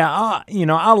 Yeah,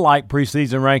 I like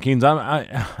preseason rankings.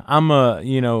 I'm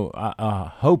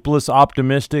a hopeless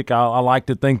optimistic. I like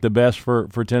to think the best for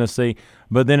Tennessee,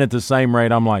 but then at the same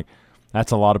rate, I'm like,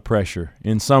 that's a lot of pressure.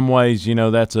 In some ways,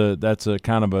 that's a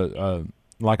kind of a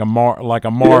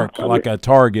a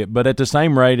target. But at the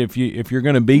same rate, if you're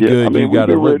going to be good, you got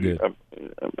to look good.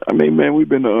 Man, we've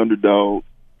been the underdog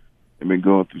and been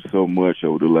going through so much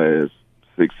over the last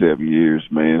 6-7 years,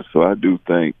 man. So I do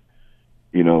think,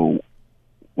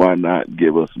 why not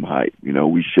give us some hype?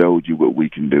 We showed you what we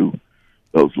can do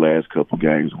those last couple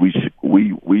games.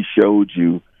 We showed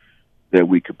you that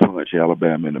we could punch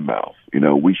Alabama in the mouth.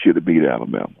 We should have beat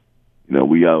Alabama.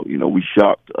 We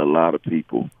shocked a lot of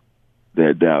people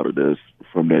that doubted us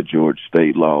from that Georgia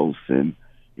State loss and,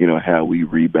 how we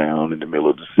rebound in the middle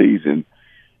of the season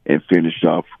and finished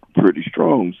off pretty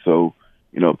strong. So,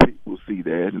 people see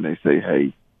that and they say,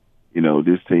 hey,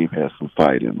 this team has some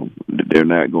fight in them. They're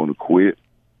not going to quit.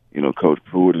 Coach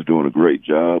Pruitt is doing a great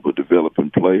job of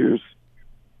developing players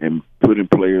and putting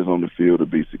players on the field to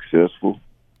be successful.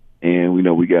 And we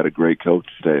know we got a great coach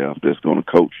staff that's going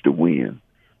to coach to win.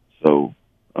 So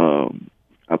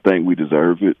I think we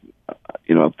deserve it.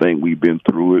 I think we've been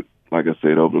through it, like I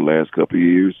said, over the last couple of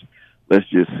years. Let's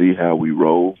just see how we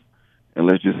roll, and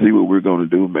let's just see what we're going to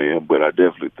do, man. But I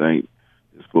definitely think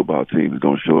this football team is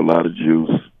going to show a lot of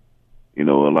juice, a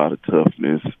lot of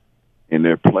toughness, and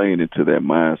they're playing into that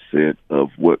mindset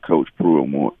of what Coach Pruitt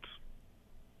wants.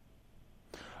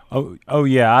 Oh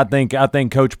yeah, I think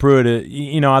Coach Pruitt.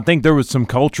 I think there was some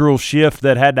cultural shift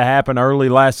that had to happen early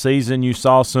last season. You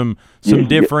saw some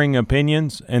differing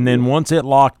opinions, and then once it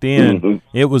locked in,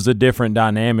 it was a different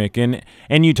dynamic. And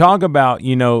you talk about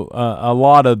a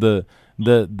lot of the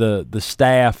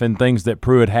staff and things that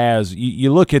Pruitt has.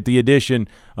 You look at the addition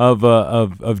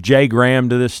of Jay Graham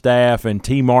to the staff and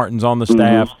T. Martin's on the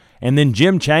staff, and then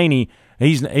Jim Chaney.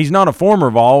 He's not a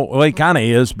former Vol. Well, he kind of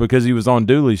is because he was on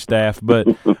Dooley's staff. But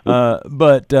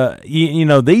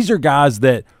these are guys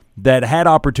that had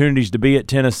opportunities to be at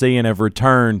Tennessee and have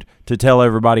returned to tell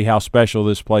everybody how special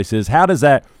this place is. How does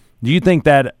that? Do you think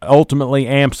that ultimately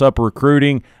amps up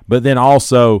recruiting, but then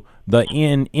also the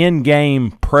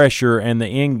in-game pressure and the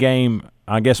in-game,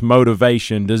 I guess,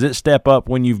 motivation? Does it step up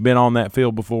when you've been on that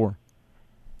field before?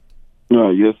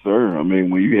 Yes, sir.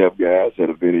 When you have guys that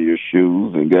have been in your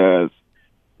shoes and guys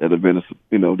that have been,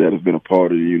 a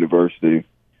part of the university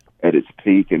at its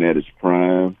peak and at its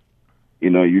prime,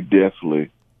 you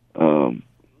definitely, want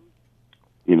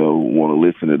to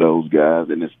listen to those guys,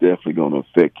 and it's definitely going to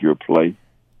affect your play,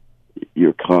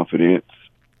 your confidence,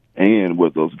 and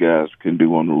what those guys can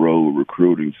do on the road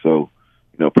recruiting. So,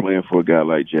 playing for a guy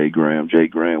like Jay Graham. Jay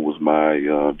Graham was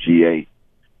my GA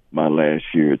my last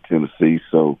year at Tennessee.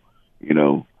 So,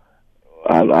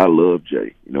 I love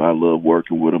Jay. I love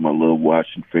working with him. I love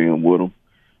watching film with him.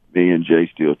 Me and Jay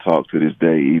still talk to this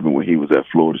day, even when he was at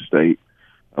Florida State.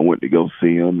 I went to go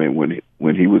see him, and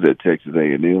when he was at Texas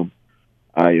A&M,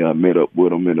 I met up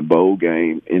with him in a bowl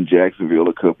game in Jacksonville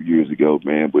a couple years ago,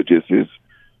 man. But just his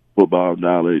football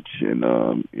knowledge and,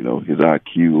 his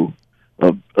IQ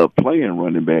of playing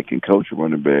running back and coaching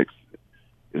running backs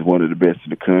is one of the best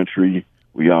in the country.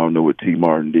 We all know what T.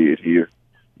 Martin did here.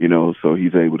 So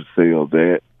he's able to sell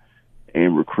that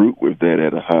and recruit with that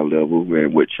at a high level.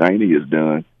 And what Chaney has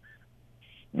done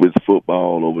with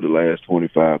football over the last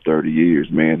 25, 30 years,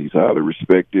 man, he's highly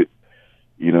respected.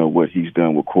 What he's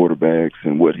done with quarterbacks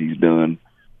and what he's done,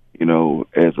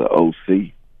 as an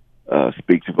OC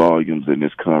speaks volumes in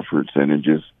this conference and in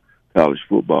just college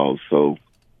football. So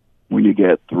when you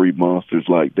got three monsters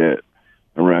like that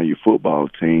around your football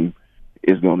team,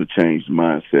 it's going to change the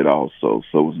mindset also.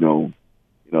 So it's going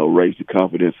to raise the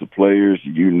confidence of players.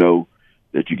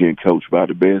 That you're getting coached by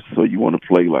the best, so you want to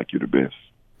play like you're the best.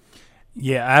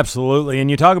 Yeah, absolutely. And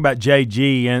you talk about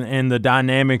JG and the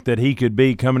dynamic that he could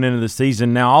be coming into the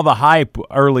season. Now, all the hype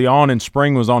early on in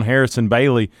spring was on Harrison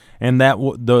Bailey and that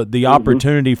the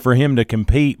opportunity for him to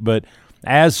compete. But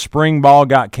as spring ball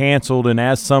got canceled and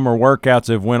as summer workouts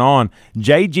have went on,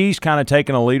 JG's kind of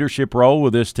taken a leadership role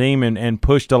with this team and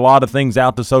pushed a lot of things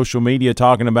out to social media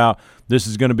talking about this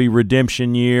is going to be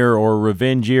redemption year or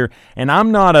revenge year. And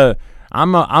I'm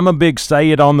a big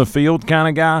say it on the field kind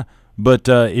of guy, But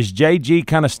is JG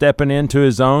kind of stepping into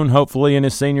his own, hopefully, in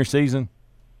his senior season?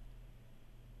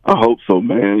 I hope so,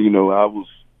 man. You know, I was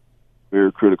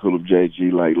very critical of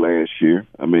JG like last year.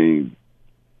 I mean,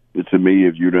 to me,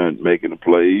 if you're not making the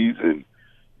plays and,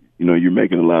 you know, you're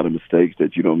making a lot of mistakes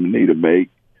that you don't need to make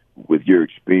with your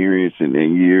experience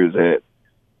and years at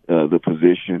the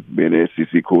position, being an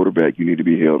SEC quarterback, you need to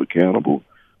be held accountable.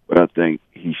 But I think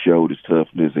he showed his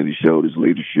toughness and he showed his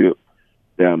leadership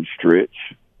down the stretch.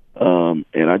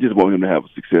 And I just want him to have a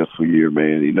successful year,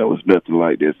 man. You know, it's nothing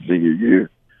like that senior year.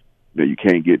 You know, you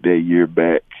can't get that year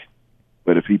back.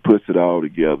 But if he puts it all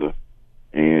together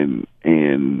and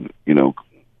you know,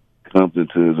 comes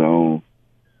into his own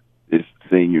this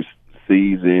senior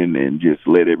season and just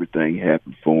let everything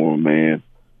happen for him, man,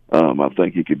 I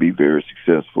think he could be very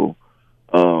successful.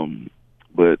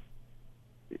 But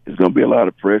it's going to be a lot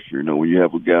of pressure, you know, when you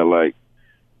have a guy like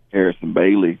Harrison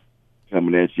Bailey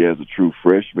coming at you as a true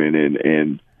freshman,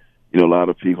 and you know, a lot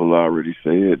of people already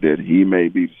said that he may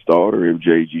be the starter if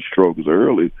JG struggles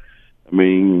early. I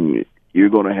mean, you're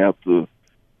going to have to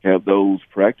have those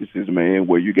practices, man,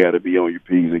 where you got to be on your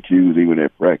P's and Q's even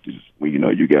at practice when you know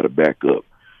you got to back up.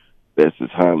 That's as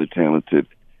highly talented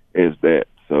as that.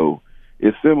 So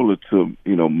it's similar to,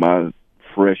 you know, my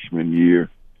freshman year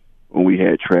when we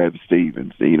had Travis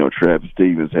Stevens. And, you know, Travis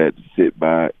Stevens had to sit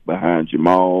behind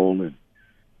Jamal and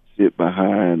sit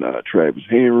behind Travis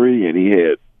Henry, and he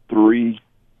had 3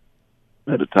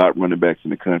 of the top running backs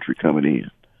in the country coming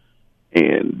in.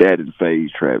 And that didn't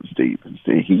faze Travis Stevens.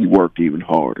 And he worked even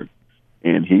harder.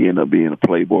 And he ended up being a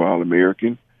Playboy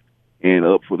All-American and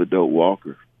up for the Doak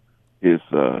Walker his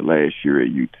last year at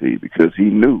UT because he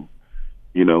knew,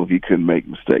 you know, he couldn't make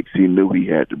mistakes. He knew he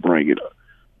had to bring it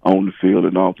on the field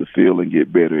and off the field and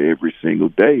get better every single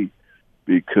day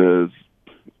because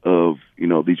of, you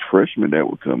know, these freshmen that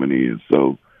were coming in.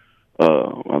 So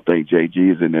I think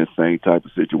JG is in that same type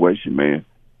of situation, man.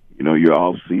 You know, your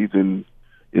off season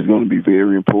is going to be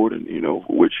very important, you know,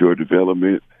 with your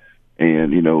development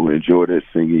and, you know, enjoy that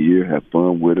senior year, have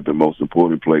fun with it, but most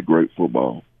important, play great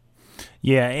football.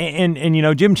 Yeah, and you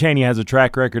know, Jim Chaney has a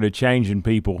track record of changing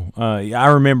people. I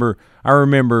remember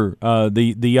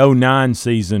the 2009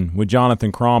 season with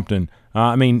Jonathan Crompton.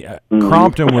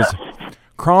 Crompton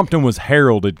was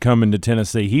heralded coming to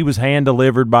Tennessee. He was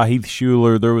hand-delivered by Heath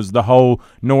Shuler. There was the whole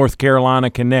North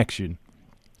Carolina connection.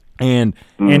 And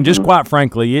just quite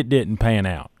frankly, it didn't pan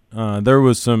out. There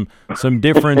was some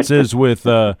differences with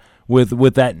that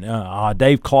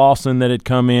Dave Clawson that had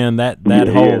come in. That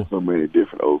whole he had so many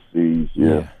different OCs.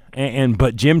 Yeah.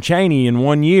 But Jim Chaney in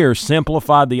 1 year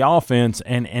simplified the offense,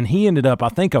 and he ended up, I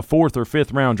think, a 4th or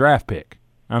 5th round draft pick.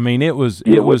 I mean, it was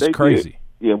crazy.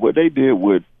 What they did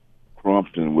with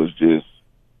Crompton was just,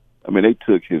 I mean, they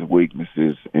took his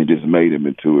weaknesses and just made him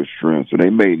into a strength. So they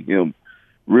made him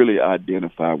really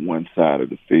identify one side of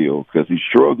the field because he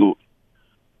struggled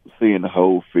seeing the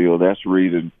whole field. That's the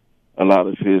reason a lot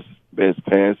of his best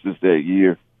passes that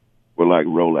year were like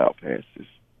rollout passes.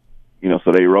 You know,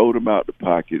 so they rolled him out the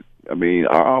pocket. I mean,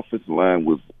 our offensive line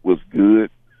was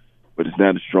good, but it's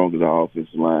not as strong as our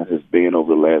offensive line has been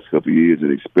over the last couple of years,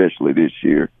 and especially this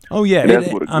year. Oh, yeah. And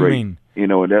that's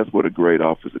what a great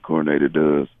offensive coordinator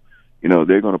does. You know,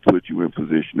 they're going to put you in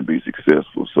position to be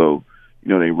successful. So, you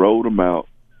know, they rolled him out.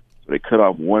 So they cut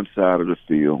off one side of the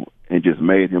field and just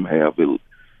made him have 2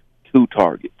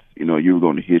 targets. You know, you were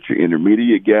going to hit your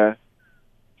intermediate guy,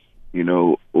 you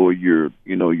know, or your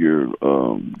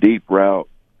deep route,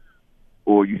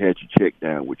 or you had your check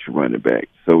down with your running back.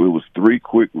 So it was 3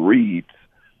 quick reads,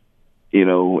 you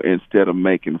know, instead of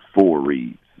making 4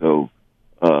 reads. So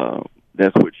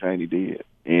that's what Chaney did.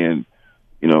 And,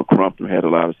 you know, Crompton had a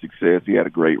lot of success. He had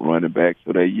a great running back.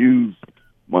 So they used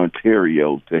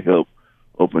Monterio to help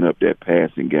open up that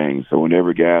passing game. So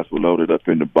whenever guys were loaded up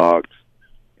in the box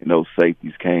and those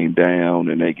safeties came down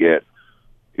and they get,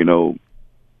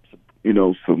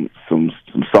 some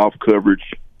soft coverage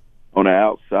on the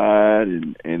outside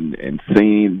and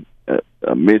seeing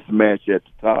a mismatch at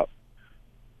the top,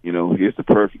 you know, here's the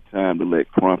perfect time to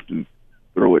let Crompton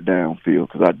throw it downfield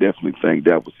because I definitely think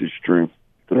that was his strength,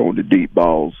 throwing the deep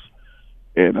balls.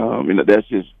 And that's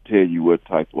just tell you what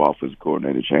type of offensive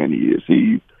coordinator Chaney is.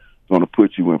 He's going to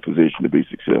put you in position to be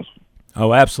successful.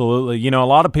 Oh, absolutely. You know, a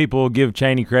lot of people give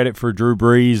Chaney credit for Drew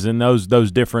Brees and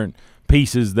those different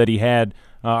pieces that he had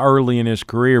early in his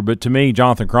career. But to me,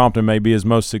 Jonathan Crompton may be his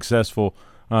most successful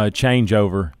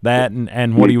changeover. That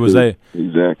and what he was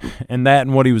exactly, and that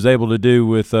and what he was able to do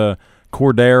with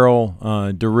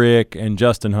Cordero, Derrick, and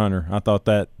Justin Hunter. I thought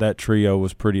that trio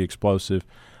was pretty explosive.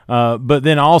 But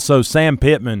then also Sam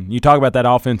Pittman. You talk about that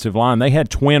offensive line. They had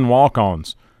twin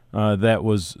walk-ons that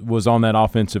was on that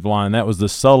offensive line. That was the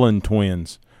Sullen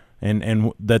twins,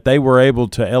 and that they were able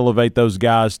to elevate those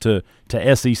guys to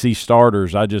SEC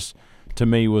starters. To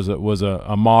me was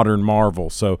a modern marvel.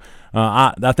 So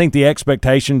I think the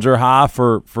expectations are high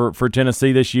for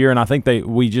Tennessee this year, and I think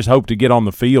we just hope to get on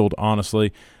the field,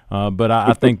 honestly. But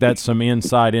I think that's some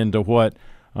insight into what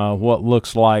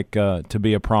looks like to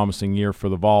be a promising year for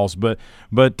the Vols. But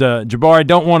Jabari, I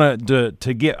don't want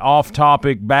to get off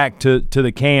topic. Back to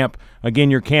the camp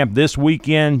again. Your camp this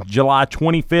weekend, July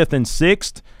 25th and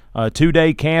 6th,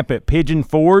 2-day camp at Pigeon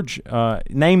Forge.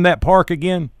 Name that park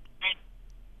again.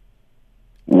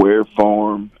 Ware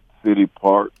Farm City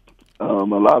Park. A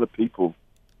lot of people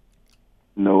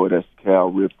know it as Cal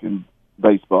Ripken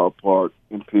Baseball Park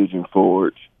in Pigeon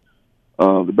Forge.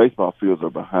 The baseball fields are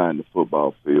behind the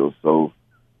football field, so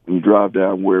when you drive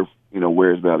down Wares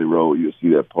Valley Road, you'll see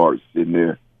that park sitting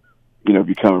there. If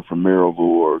you're coming from Maryville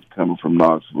or coming from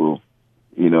Knoxville,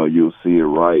 you'll see it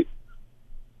right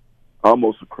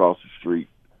almost across the street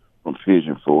from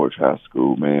Pigeon Forge High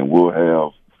School. Man, we'll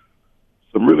have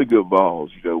some really good balls.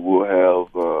 We'll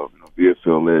have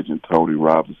VFL legend Tony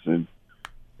Robinson.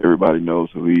 Everybody knows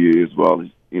who he is. Well,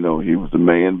 he was the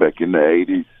man back in the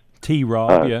 80s.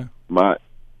 T-Rob, yeah. My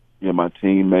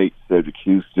teammate, Cedric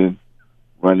Houston,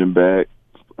 running back,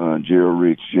 Gerald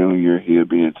Riggs Jr., he'll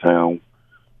be in town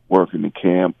working the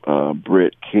camp.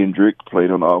 Brett Kendrick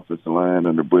played on the offensive line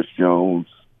under Butch Jones.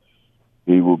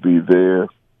 He will be there.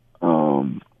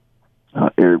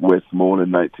 Eric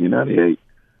Westmoreland, 1998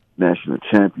 national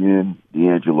champion.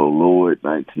 D'Angelo Lloyd,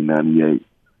 1998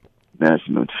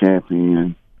 national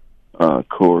champion.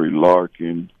 Corey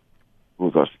Larkin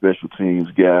was our special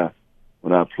teams guy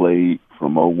when I played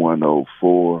from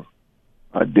 01-04.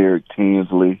 Derek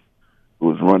Tinsley, who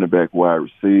was running back wide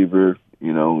receiver,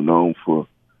 known for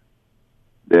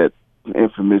that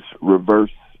infamous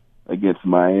reverse against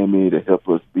Miami to help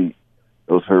us beat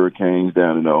those Hurricanes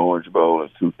down in the Orange Bowl in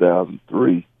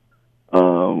 2003.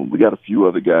 We got a few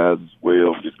other guys as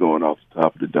well just going off the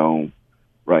top of the dome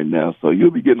right now. So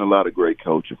you'll be getting a lot of great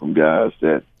coaching from guys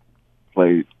that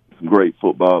played some great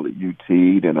football at UT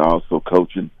and are also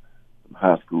coaching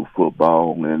high school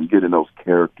football and getting those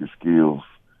character skills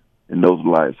and those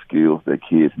life skills that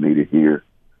kids need to hear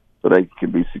so they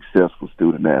can be successful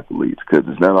student athletes, because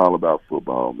it's not all about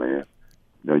football, man.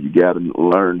 You got to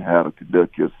learn how to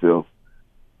conduct yourself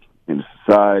in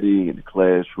society, in the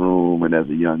classroom, and as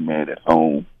a young man at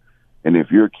home. And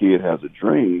if your kid has a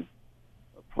dream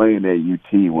of playing at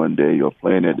UT one day or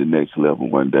playing at the next level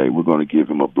one day, we're going to give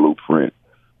him a blueprint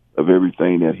of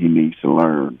everything that he needs to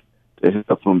learn to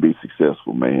help him be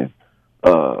successful, man.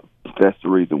 That's the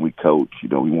reason we coach.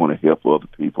 We want to help other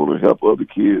people or help other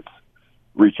kids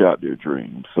reach out their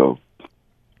dreams. So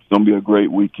it's going to be a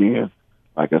great weekend.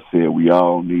 Like I said, we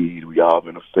all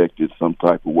been affected some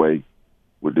type of way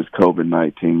with this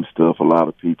COVID-19 stuff. A lot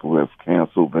of people have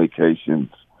canceled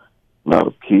vacations. A lot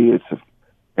of kids have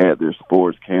had their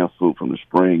sports canceled from the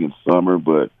spring and summer,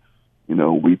 but,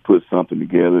 we put something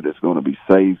together that's going to be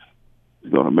safe.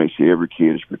 It's going to make sure every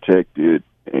kid is protected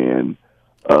and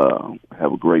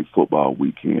have a great football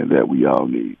weekend that we all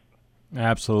need.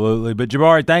 Absolutely. But,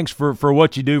 Jabari, thanks for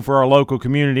what you do for our local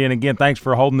community. And, again, thanks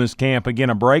for holding this camp. Again,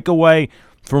 a breakaway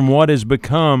from what has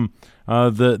become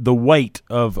the weight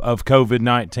of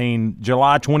COVID-19.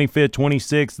 July 25th,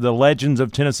 26th, the Legends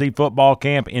of Tennessee football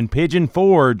camp in Pigeon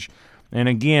Forge. And,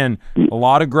 again, a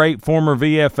lot of great former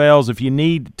VFLs. If you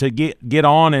need to get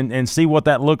on and see what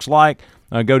that looks like,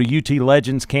 go to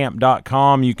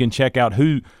utlegendscamp.com. You can check out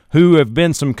who have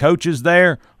been some coaches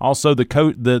there, also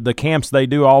the camps they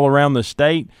do all around the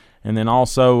state, and then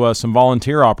also some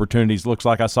volunteer opportunities. Looks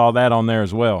like I saw that on there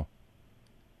as well.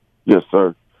 Yes,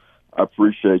 sir. I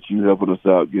appreciate you helping us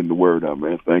out, getting the word out,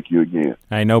 man. Thank you again.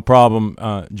 Hey, no problem,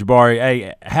 Jabari.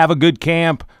 Hey, have a good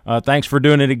camp. Thanks for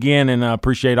doing it again, and I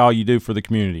appreciate all you do for the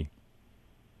community.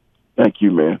 Thank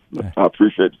you, man. I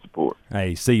appreciate the support.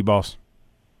 Hey, see you, boss.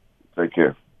 Take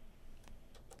care.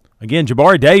 Again,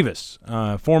 Jabari Davis,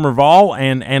 former Vol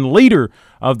and leader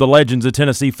of the Legends of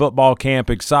Tennessee football camp,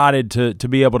 excited to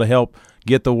be able to help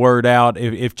get the word out,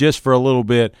 if just for a little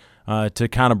bit, to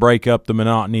kind of break up the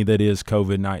monotony that is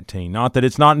COVID-19. Not that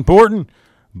it's not important,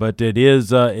 but it is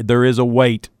there is a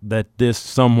weight that this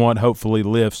somewhat hopefully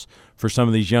lifts for some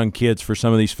of these young kids, for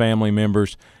some of these family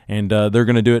members, and they're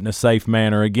going to do it in a safe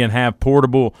manner. Again, have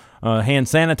portable hand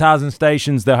sanitizing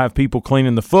stations. They'll have people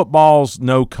cleaning the footballs,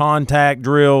 no contact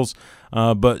drills,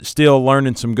 but still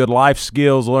learning some good life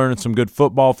skills, learning some good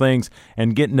football things,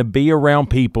 and getting to be around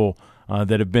people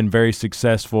that have been very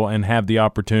successful and have the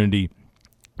opportunity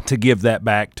to give that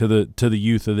back to the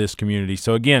youth of this community.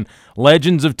 So again,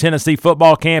 Legends of Tennessee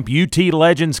Football Camp,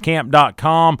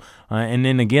 utlegendscamp.com, and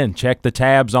then again, check the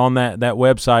tabs on that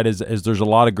website as there's a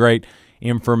lot of great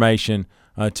information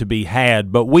to be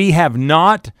had. But we have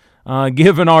not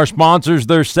given our sponsors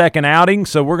their second outing,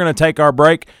 so we're going to take our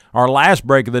last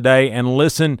break of the day, and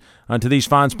listen to these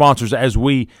fine sponsors as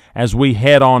we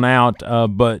head on out.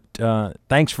 But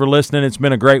thanks for listening. It's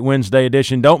been a great Wednesday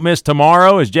edition. Don't miss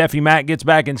tomorrow as Jeffy Mack gets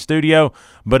back in studio.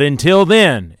 But until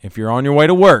then, if you're on your way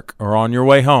to work or on your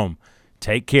way home,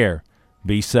 take care,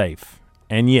 be safe,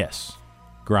 and yes,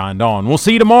 grind on. We'll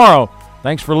see you tomorrow.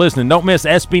 Thanks for listening. Don't miss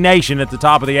SB Nation at the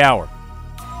top of the hour.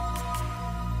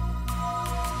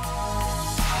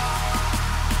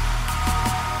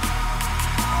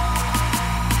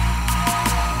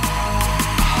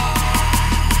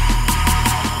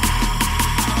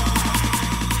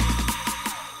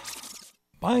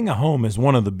 Buying a home is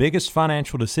one of the biggest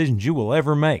financial decisions you will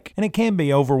ever make, and it can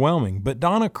be overwhelming, but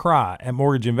Donna Cry at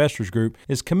Mortgage Investors Group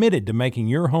is committed to making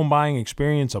your home buying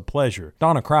experience a pleasure.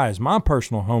 Donna Cry is my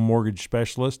personal home mortgage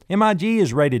specialist. MIG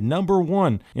is rated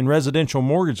 #1 in residential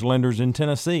mortgage lenders in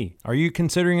Tennessee. Are you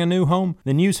considering a new home?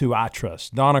 Then use who I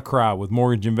trust, Donna Cry with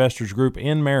Mortgage Investors Group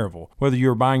in Maryville. Whether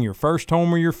you're buying your first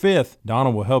home or your fifth,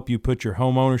 Donna will help you put your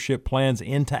home ownership plans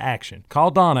into action. Call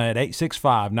Donna at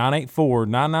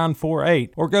 865-984-9948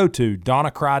 or go to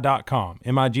donnacry.com.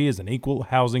 MIG is an equal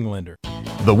housing lender.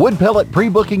 The Wood Pellet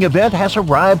Pre-Booking event has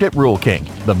arrived at Rural King.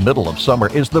 The middle of summer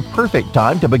is the perfect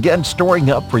time to begin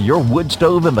storing up for your wood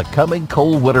stove in the coming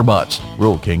cold winter months.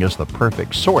 Rural King is the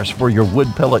perfect source for your wood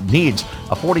pellet needs.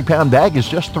 A 40-pound bag is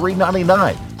just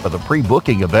 $3.99. For the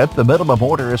pre-booking event, the minimum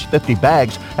order is 50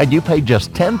 bags, and you pay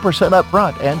just 10% up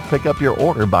front and pick up your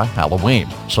order by Halloween.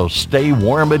 So stay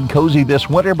warm and cozy this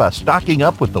winter by stocking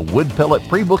up with the Wood Pellet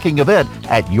Pre-Booking event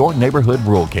at your neighborhood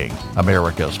Rural King,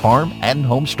 America's farm and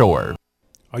home store.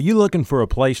 Are you looking for a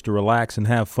place to relax and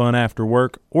have fun after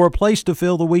work, or a place to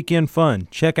fill the weekend fun?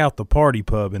 Check out the Party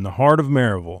Pub in the heart of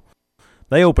Maryville.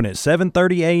 They open at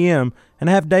 7:30 a.m. and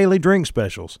have daily drink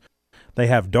specials. They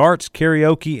have darts,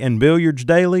 karaoke, and billiards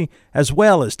daily, as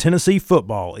well as Tennessee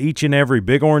football each and every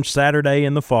Big Orange Saturday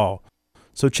in the fall.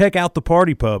 So check out the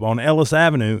Party Pub on Ellis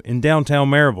Avenue in downtown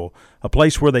Maryville, a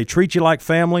place where they treat you like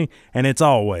family, and it's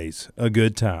always a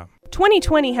good time.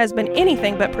 2020 has been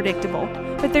anything but predictable,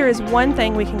 but there is one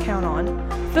thing we can count on.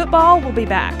 Football will be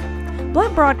back.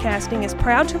 Blunt Broadcasting is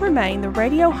proud to remain the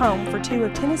radio home for two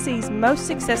of Tennessee's most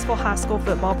successful high school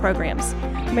football programs,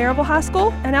 Maryville High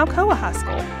School and Alcoa High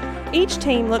School. Each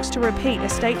team looks to repeat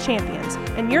as state champions,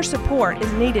 and your support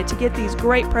is needed to get these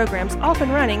great programs off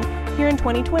and running here in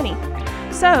 2020.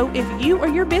 So, if you or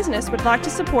your business would like to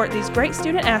support these great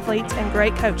student athletes and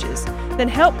great coaches, then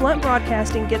help Blunt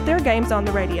Broadcasting get their games on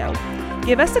the radio.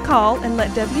 Give us a call and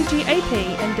let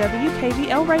WGAP and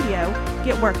WKVL Radio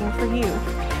get working for you.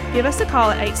 Give us a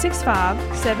call at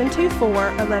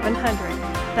 865-724-1100.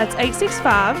 That's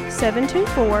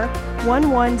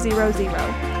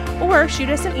 865-724-1100. Or shoot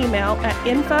us an email at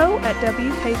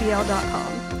info@wkvl.com.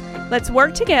 Let's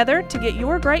work together to get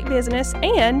your great business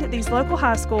and these local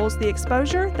high schools the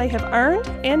exposure they have earned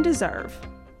and deserve.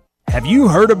 Have you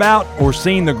heard about or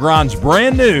seen the Grind's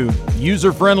brand new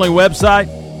user-friendly website?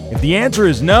 If the answer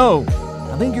is no,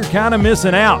 I think you're kind of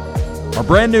missing out. Our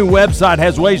brand new website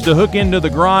has ways to hook into the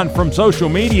Grind from social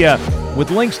media with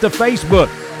links to Facebook,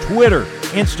 Twitter,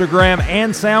 Instagram,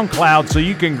 and SoundCloud, so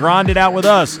you can grind it out with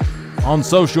us on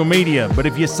social media. But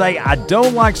if you say, I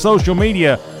don't like social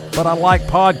media, but I like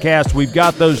podcasts, we've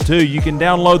got those too. You can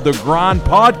download the Grind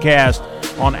podcast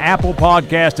on Apple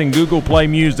Podcast and Google Play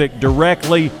Music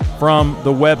directly from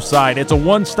the website. It's a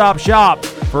one-stop shop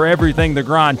for everything The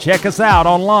Grind. Check us out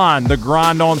online,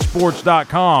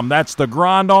 thegrindonsports.com. That's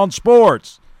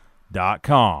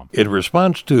thegrindonsports.com. In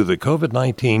response to the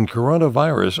COVID-19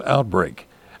 coronavirus outbreak,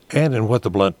 and in what the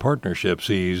Blunt Partnership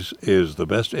sees is the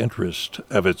best interest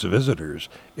of its visitors,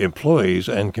 employees,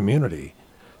 and community,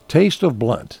 Taste of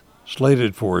Blunt,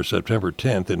 slated for September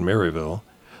 10th in Maryville,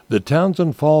 the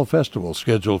Townsend Fall Festival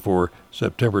scheduled for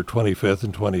September 25th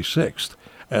and 26th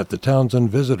at the Townsend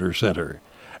Visitor Center,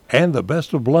 and the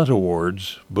Best of Blunt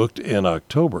Awards, booked in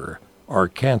October, are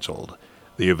canceled.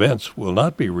 The events will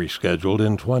not be rescheduled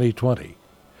in 2020.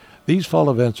 These fall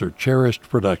events are cherished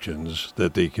productions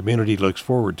that the community looks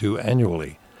forward to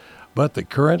annually, but the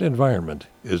current environment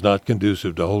is not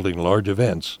conducive to holding large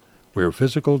events where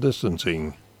physical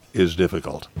distancing is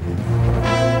difficult.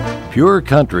 Pure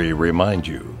Country reminds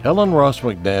you, Helen Ross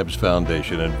McNabb's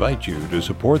Foundation invites you to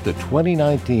support the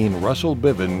 2019 Russell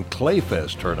Biven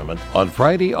Clayfest Tournament on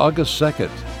Friday, August 2nd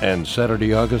and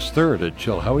Saturday, August 3rd at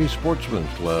Chilhowie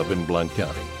Sportsman's Club in Blount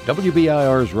County.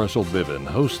 WBIR's Russell Biven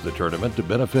hosts the tournament to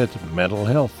benefit mental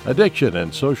health, addiction,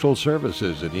 and social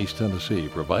services in East Tennessee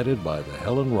provided by the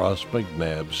Helen Ross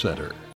McNabb Center.